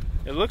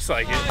 It looks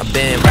like it. I've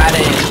been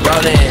riding,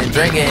 rolling,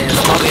 drinking,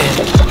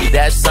 smoking.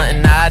 That's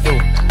something I do.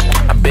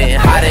 I've been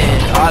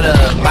hiding all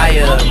of my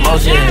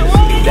emotions.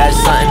 That's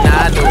something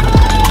I do.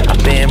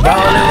 I've been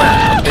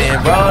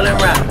rolling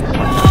round.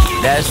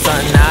 That's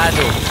something I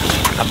do.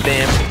 I've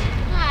been.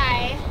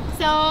 Hi.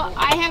 So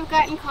I have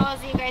gotten calls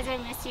that you guys are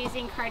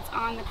misusing carts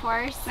on the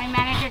course. My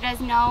manager does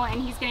know,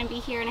 and he's going to be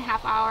here in a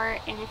half hour.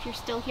 And if you're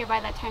still here by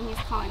that time, he's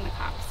calling the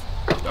cops.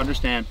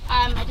 Understand.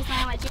 I just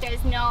want to let you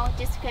guys know,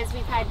 just because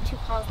we've had 2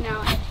 calls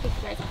now, I have to pick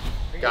you guys up.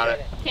 Got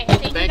it. Okay,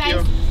 thank you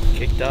guys.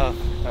 Kicked off.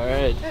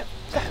 Alright.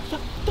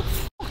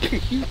 What are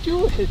you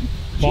doing?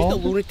 She's the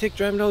lunatic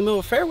driving down the middle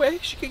of the fairway.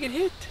 She could get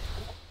hit.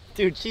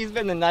 Dude, she's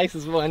been the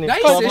nicest one.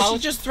 Nice? She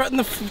just threatened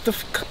the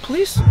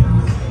police.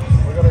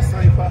 We're gonna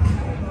sleep up.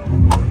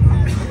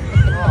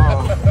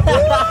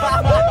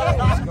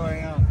 What's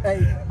going on? Hey,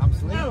 I'm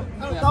sleeping.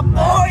 The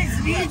boys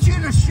need you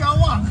to show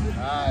up.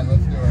 Alright,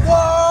 let's do it.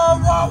 Whoa,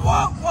 whoa,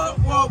 whoa, whoa,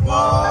 whoa,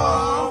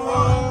 whoa,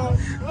 whoa.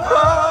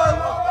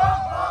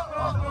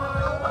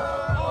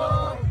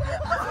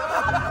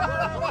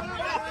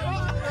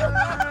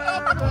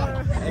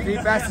 If he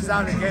passes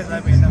out again,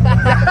 let me know.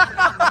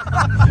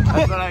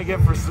 That's what I get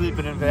for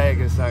sleeping in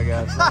Vegas, I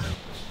guess.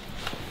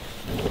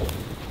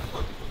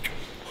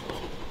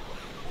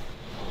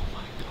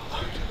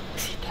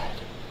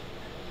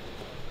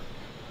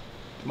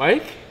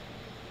 Mike?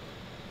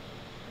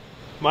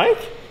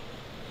 Mike?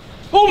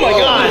 Oh my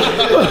God!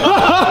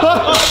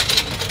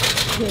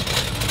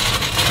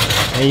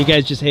 Hey, you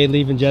guys just hate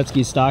leaving jet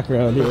ski stock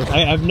around here.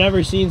 I've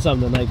never seen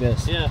something like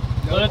this. Yeah,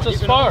 but it's a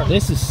spar.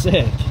 This is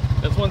sick.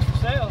 This one's for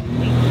sale.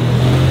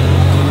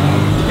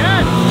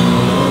 Yes!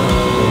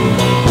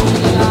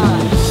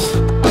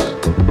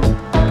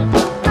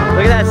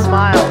 Look at that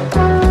smile.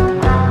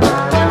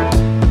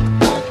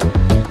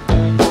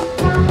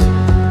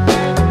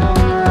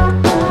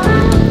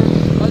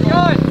 How's it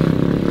going?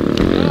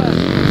 Good.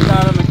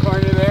 Down in the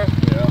corner there.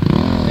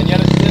 Yeah. And yet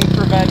it didn't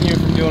prevent you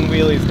from doing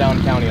wheelies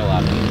down County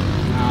 11.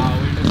 No,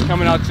 we're just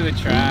coming out to the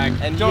track.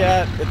 And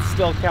yet it's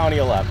still County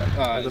 11.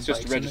 It's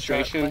just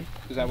registration.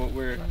 Is that what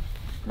we're...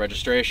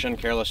 Registration,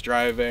 careless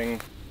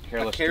driving,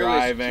 careless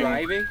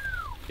driving?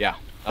 Yeah.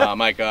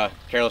 Mike,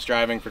 careless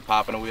driving for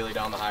popping a wheelie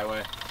down the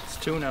highway. It's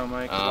 2 now,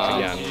 Mike.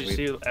 Yeah, Did you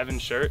see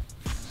Evan's shirt?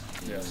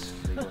 Yes.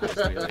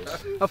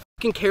 A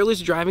fucking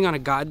careless driving on a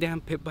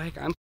goddamn pit bike?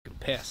 I'm fucking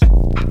pissed.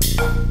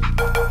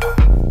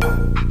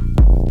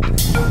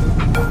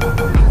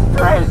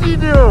 Crazy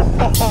dude!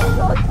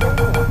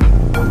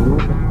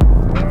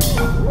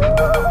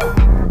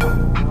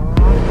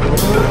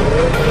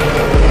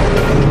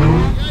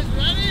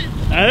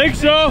 I think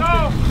so.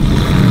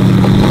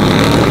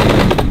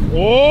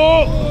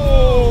 Oh!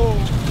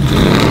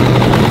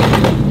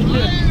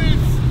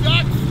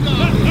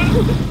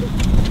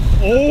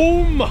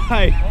 Oh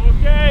my!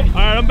 Okay. All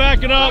right, I'm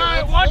backing up. All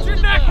right, watch your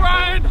neck,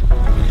 Ryan.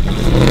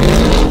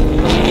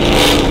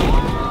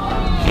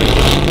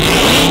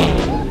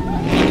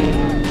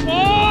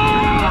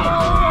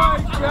 Oh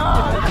my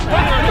God!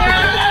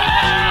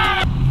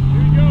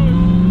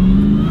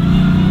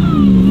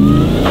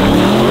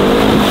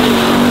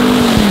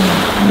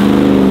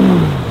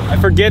 I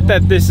forget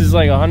that this is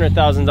like a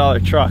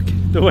 $100,000 truck.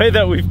 The way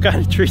that we've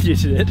kind of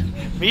treated it.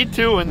 Me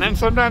too, and then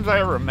sometimes I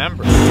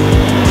remember.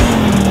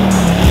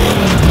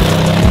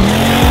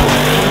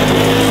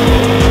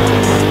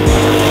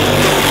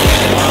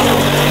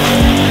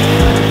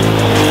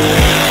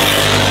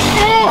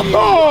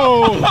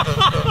 Oh!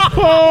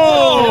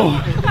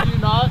 Oh! Did you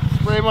not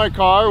spray my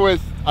car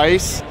with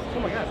ice?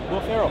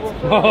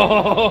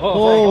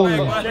 Oh!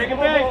 Shake and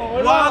bake.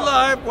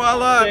 Wildlife.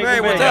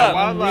 Hey, what's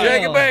up?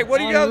 Shake and bake. What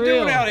are you guys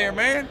doing out here,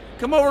 man?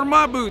 Come over to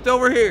my booth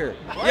over here.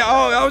 Yeah,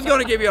 I was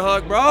gonna give you a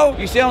hug, bro.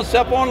 You selling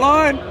stuff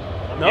online?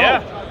 No.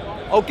 Yeah.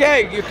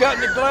 Okay, you're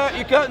cutting the glass,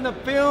 you're cutting the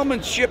film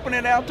and shipping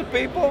it out to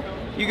people.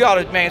 You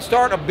gotta, man,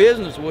 start a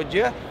business, would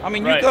you? I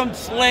mean, you come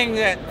sling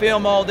that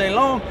film all day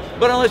long,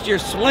 but unless you're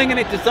slinging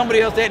it to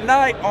somebody else at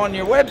night on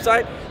your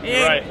website,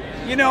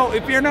 you know,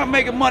 if you're not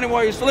making money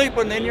while you're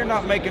sleeping, then you're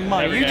not making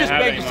money. You just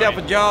make yourself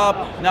a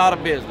job, not a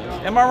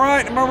business. Am I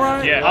right? Am I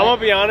right? Yeah. I'm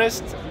gonna be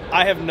honest,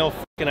 I have no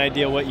fucking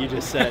idea what you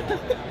just said.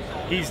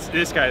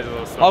 This guy's a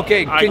little slow.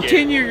 Okay,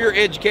 continue your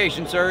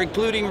education, sir,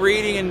 including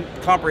reading and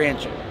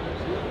comprehension.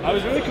 I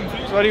was really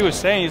confused what he was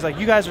saying. He's like,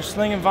 you guys are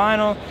slinging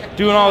vinyl,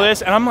 doing all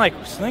this. And I'm like,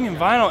 slinging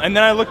vinyl? And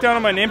then I looked down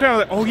on my name tag, I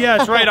was like, oh yeah,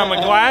 that's right, I'm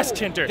a glass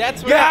tinter.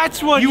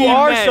 That's what you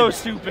are so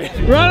stupid.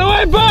 Run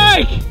away,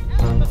 bike!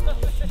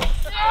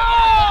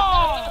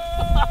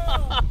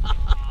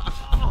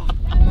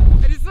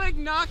 I just like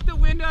knocked the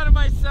wind out of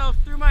myself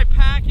through my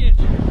package.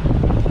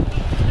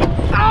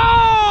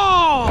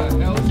 Oh! What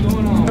the hell's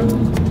going on?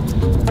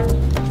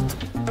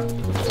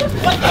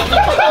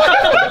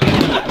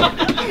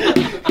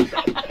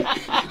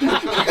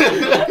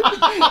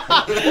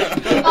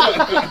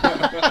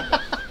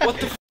 What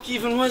the f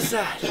even was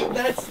that?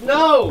 That's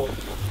snow!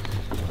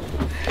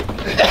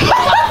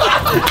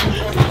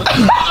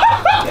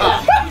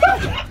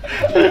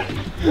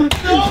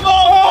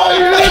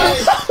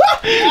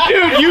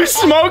 Dude, you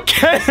smoked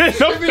Ken in the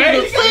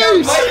face!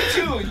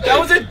 That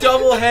was a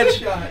double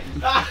headshot.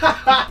 You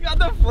got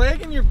the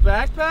flag in your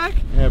backpack?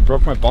 Yeah, it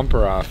broke my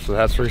bumper off, so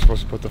that's where you're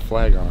supposed to put the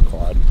flag on a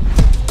quad.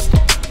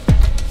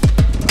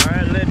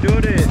 Alright, let's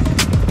do this.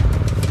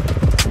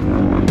 I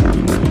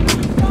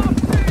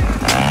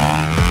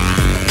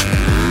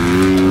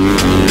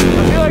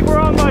feel like we're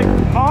on like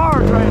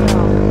Mars right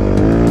now.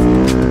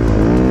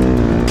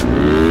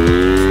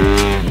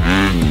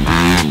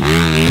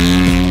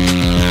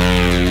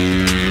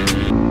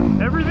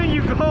 Everything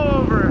you go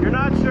over, you're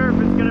not sure if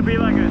it's gonna be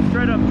like a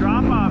straight up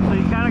drop off, so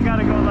you kind of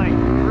gotta go like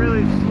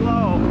really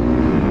slow.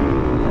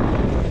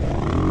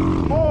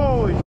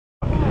 Holy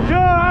dude,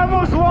 I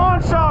almost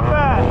launched off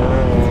that.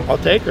 I'll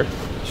take her.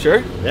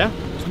 Sure? Yeah.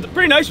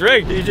 Pretty nice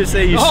rig. Did you just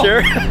say you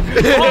sure?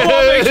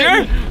 I'll make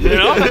sure. You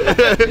know?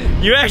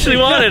 You actually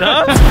want it,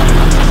 huh?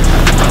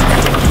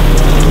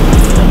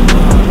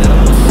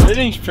 This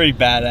thing's pretty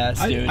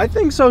badass, dude. I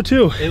think so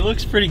too. It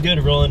looks pretty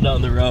good rolling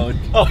down the road.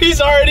 Oh, he's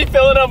already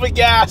filling up with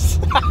gas.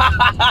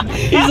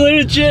 He's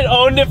legit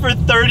owned it for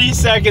 30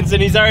 seconds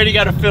and he's already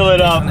got to fill it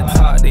up.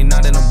 They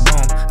not in a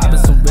boom. I've been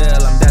so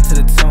real, I'm dead to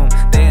the tomb.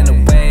 They in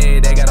the way,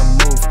 they gotta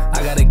move.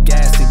 I got a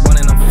gas, they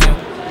running, I'm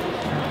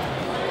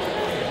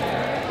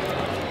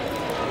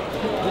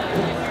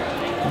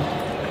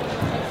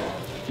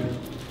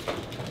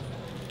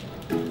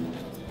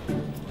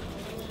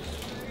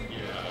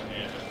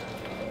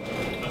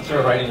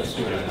Start writing the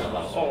stupid out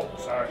loud. Oh,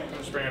 sorry. I'm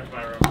just bringing it to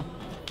my room.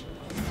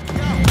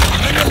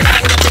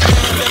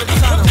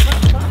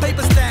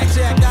 Paper stacks,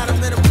 yeah, I got them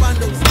in a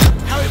bundles.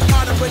 Harry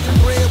Potter breaking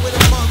bread with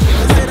a monkey.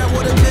 I said I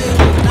would've made it,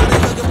 now they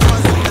looking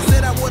puzzle. I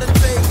said I would've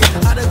taken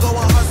it, how to go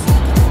and hustle.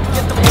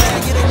 Get the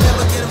bag, it ain't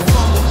never get a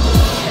fumble.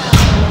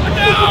 I'm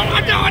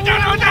down!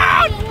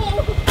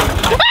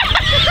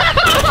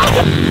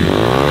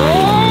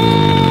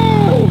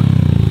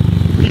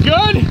 You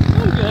good?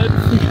 I'm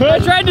good. I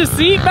tried to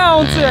seat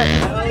balance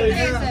it.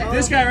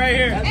 This guy right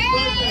here.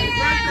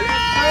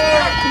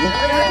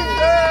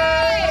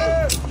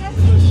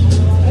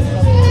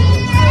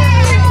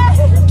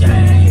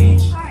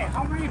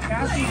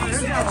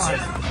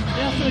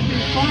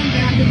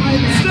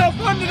 Still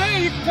fun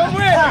today, you can come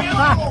with.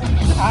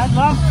 I'd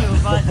love to,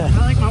 but I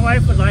don't think my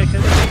wife would like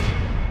it.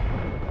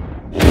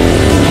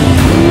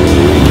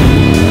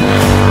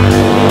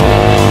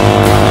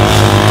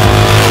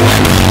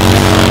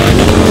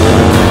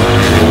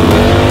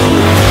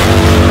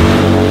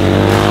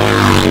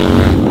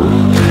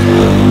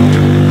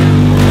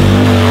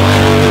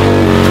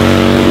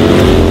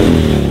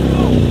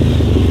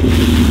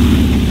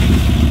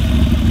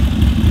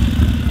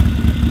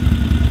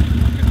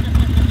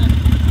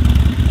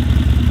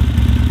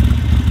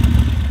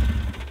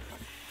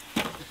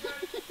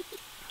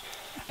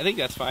 I think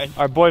that's fine.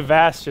 Our boy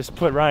Vass just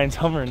put Ryan's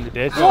Hummer in the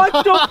ditch. What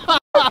the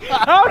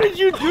How did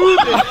you do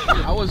this?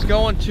 I was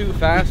going too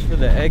fast for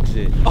the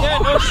exit. Yeah,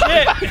 no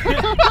shit.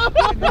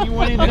 You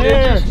went in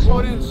there. Just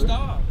wouldn't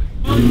stop.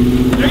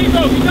 There you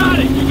go. You got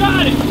it. You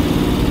got it.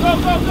 Go,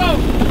 go, go.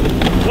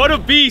 What a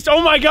beast.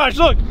 Oh my gosh,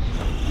 look.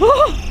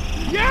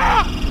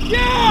 Yeah!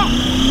 Yeah!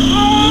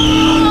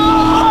 Oh,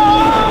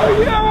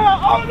 yeah!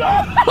 Oh, no!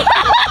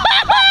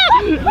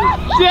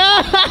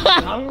 Yeah!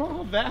 I don't know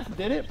how Vass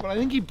did it, but I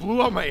think he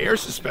blew out my air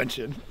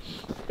suspension.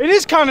 It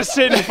is kind of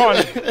sitting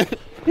funny.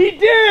 He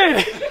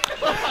did!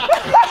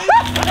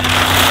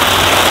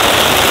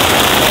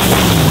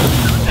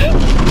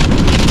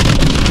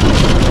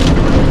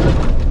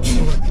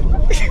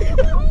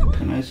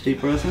 Nice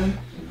deep breath in.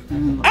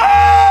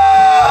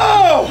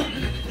 Oh!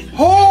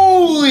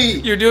 Holy!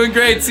 You're doing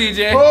great,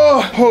 CJ.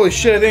 Oh, holy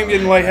shit, I think I'm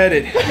getting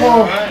lightheaded.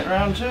 Oh. All right,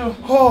 round two.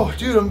 Oh,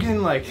 dude, I'm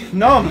getting like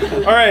numb.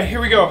 All right,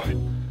 here we go.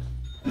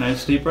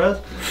 Nice deep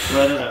breath.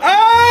 Let it out.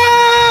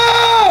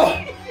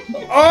 Oh!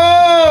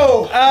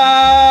 Oh!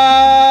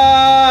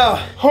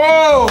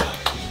 Oh!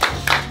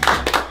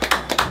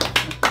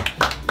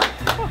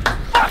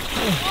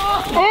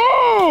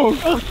 Oh!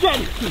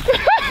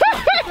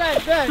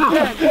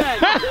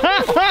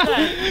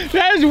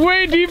 That is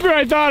way deeper than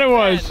I thought it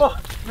was.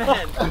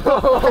 Man.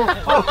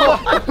 Oh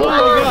my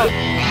God.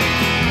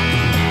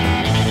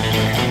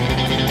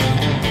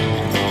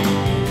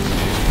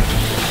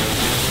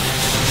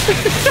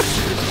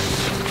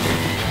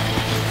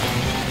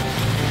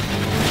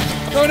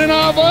 Going in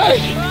all,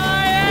 boys!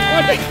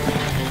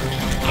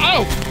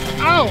 Ow!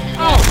 Ow!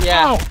 Ow!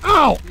 Yeah. Ow!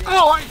 Ow!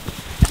 Ow!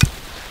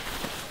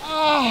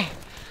 Oh!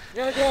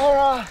 Yeah,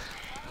 Dora!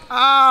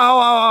 Ow!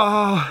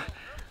 Ow!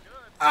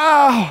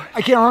 Ow!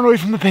 I can't run away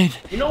from the pain.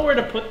 You know where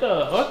to put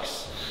the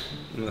hooks?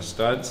 And the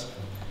studs?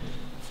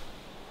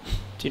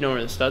 Do you know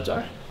where the studs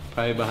are?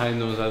 Probably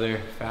behind those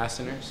other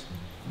fasteners.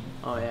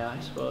 Oh yeah, I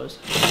suppose.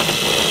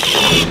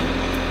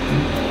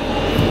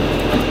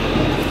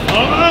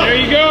 Oh, there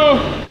you go.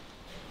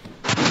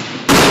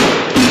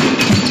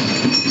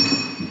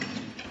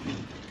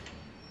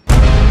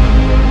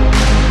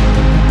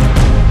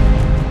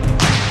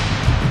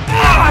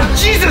 Ah,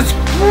 Jesus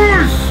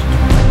Christ!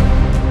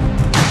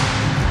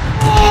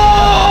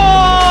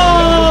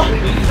 Oh!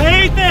 I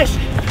hate this.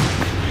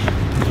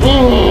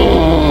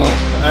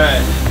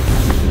 Alright.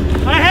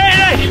 I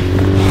hate it.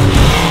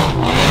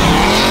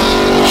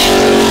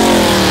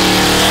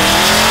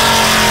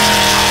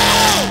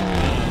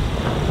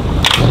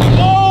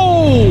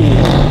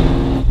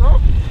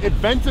 It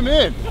bent him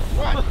in.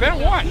 What? Bent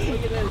what?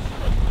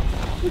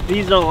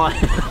 These don't line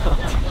up.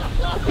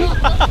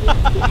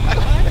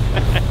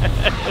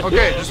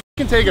 Okay, just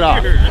can take it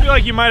off. I feel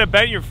like you might have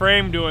bent your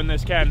frame doing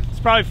this, Ken. It's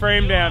probably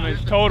frame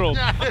damage, total.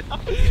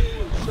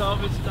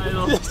 Salvage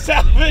title.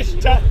 Salvage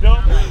title.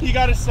 He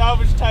got a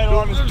salvage title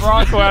on his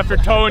Bronco after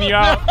towing you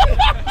out.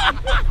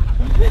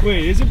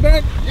 Wait, is it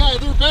bent? Yeah,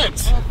 they're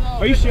bent.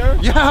 Are you sure?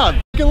 Yeah,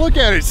 you can look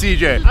at it,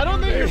 CJ. I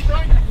don't think your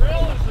front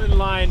grill is in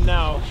line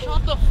now.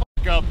 Shut the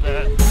fuck up,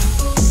 man.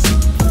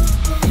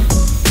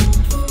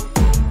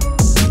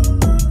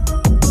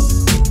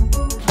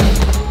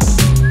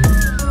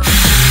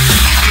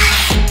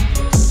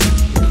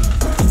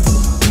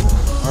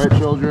 All right,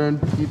 children,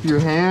 keep your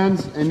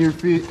hands and your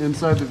feet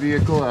inside the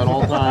vehicle at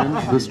all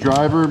times. This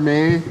driver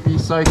may be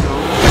psycho.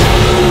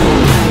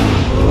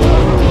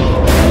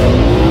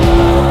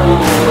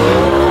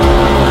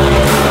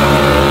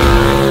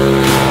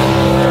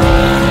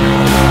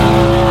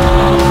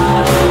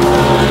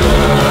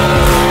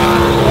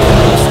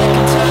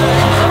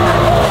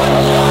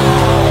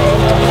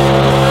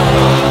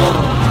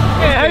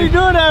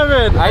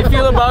 I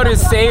feel about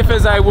as safe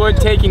as I would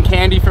taking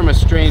candy from a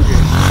stranger.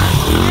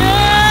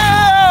 Yeah!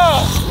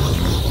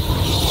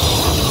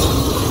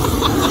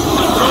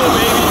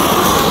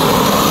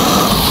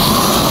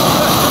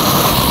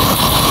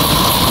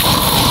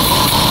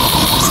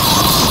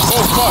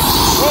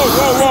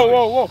 whoa, whoa,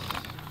 whoa, whoa.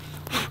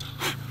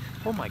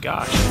 Oh my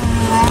gosh.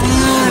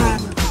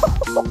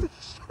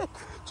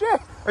 Jay,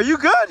 are you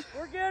good?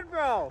 We're good,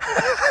 bro.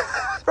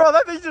 Bro,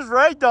 that thing just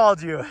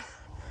ragdolled you.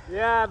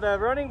 Yeah, the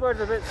running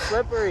board's a bit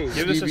slippery.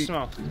 Give this a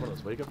smell. What are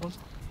those wake up ones?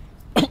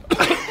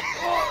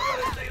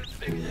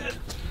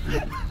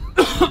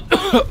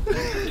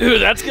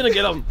 Dude, that's gonna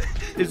get him.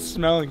 It's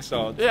smelling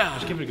salt. Yeah.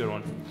 Just give it a good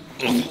one.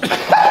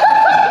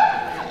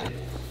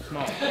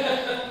 Small.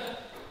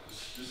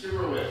 Just give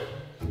her a whiff.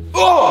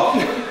 Oh!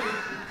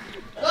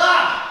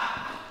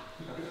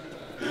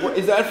 What,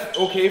 is that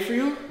okay for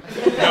you?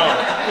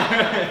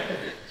 No.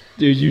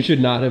 Dude, you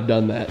should not have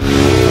done that.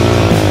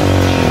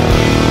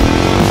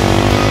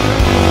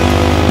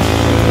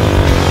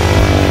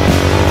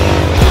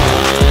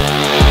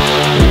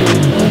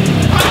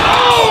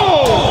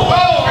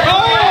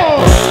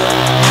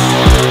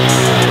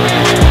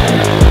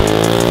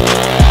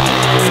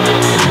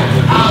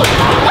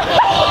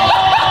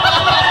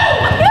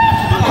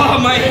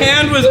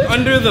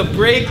 Under the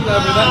brake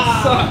lever,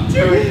 that sucked,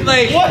 dude.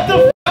 Like, what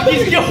the fuck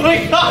is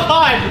going on?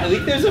 I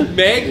think there's a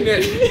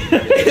magnet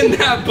in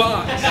that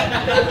box.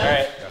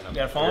 Alright, you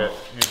got a phone?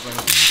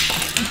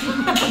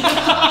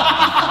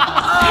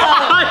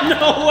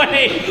 No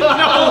way!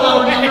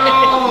 No way!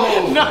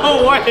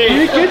 No way! Did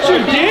you get your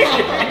dick?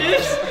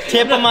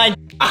 Tip of my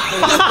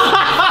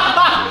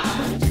Ah!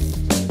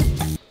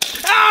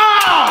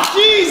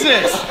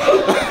 Jesus!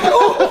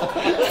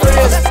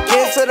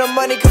 Get to the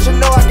money cause you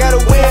know I gotta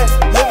win.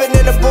 Living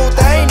in the booth,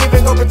 I ain't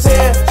even gon'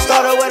 pretend.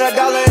 Started with $1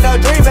 and a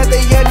dream at the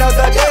end of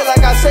the day.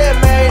 Like I said,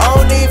 man, I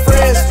don't need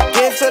friends.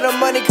 Get to the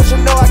money cause you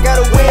know I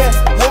gotta win.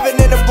 Living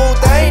in the booth,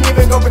 I ain't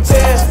even gon'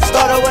 pretend.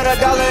 Started with $1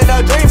 and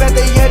a dream at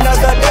the end of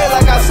the day.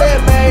 Like I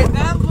said, man.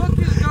 That look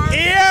is garbage.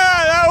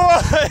 Yeah, that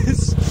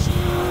was!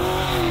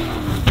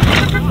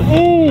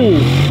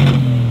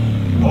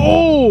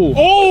 Oh!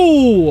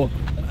 Oh!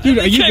 Dude,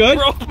 are you good? I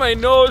broke my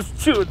nose,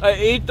 dude. I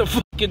ate the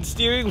fucking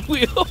steering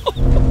wheel.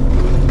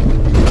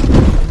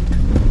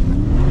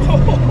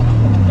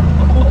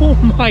 Oh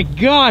my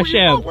gosh, Were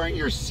you Em. not wearing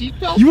your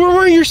seatbelt? You were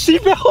wearing your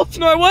seatbelt?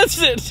 No, I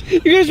wasn't. You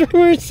guys were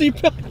wearing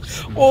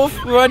seatbelts. Well,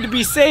 if we wanted to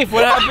be safe,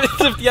 what happens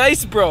if the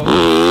ice broke?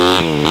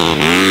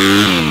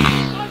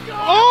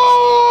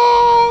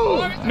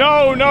 Oh!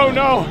 No, no,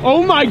 no.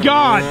 Oh my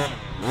god.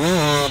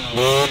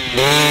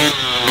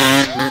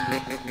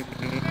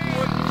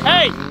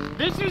 Hey,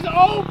 this is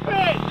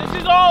open! This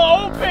is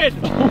all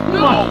open! No!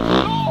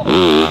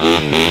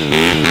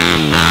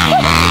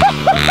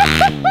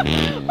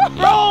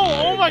 Bro,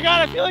 oh my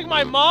god, I feel like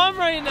my mom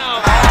right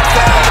now.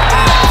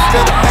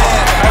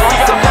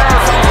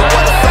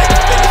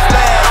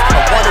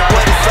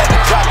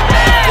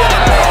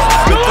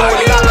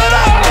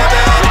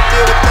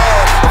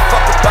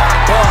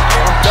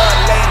 I'm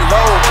done laying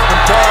low,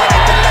 I'm done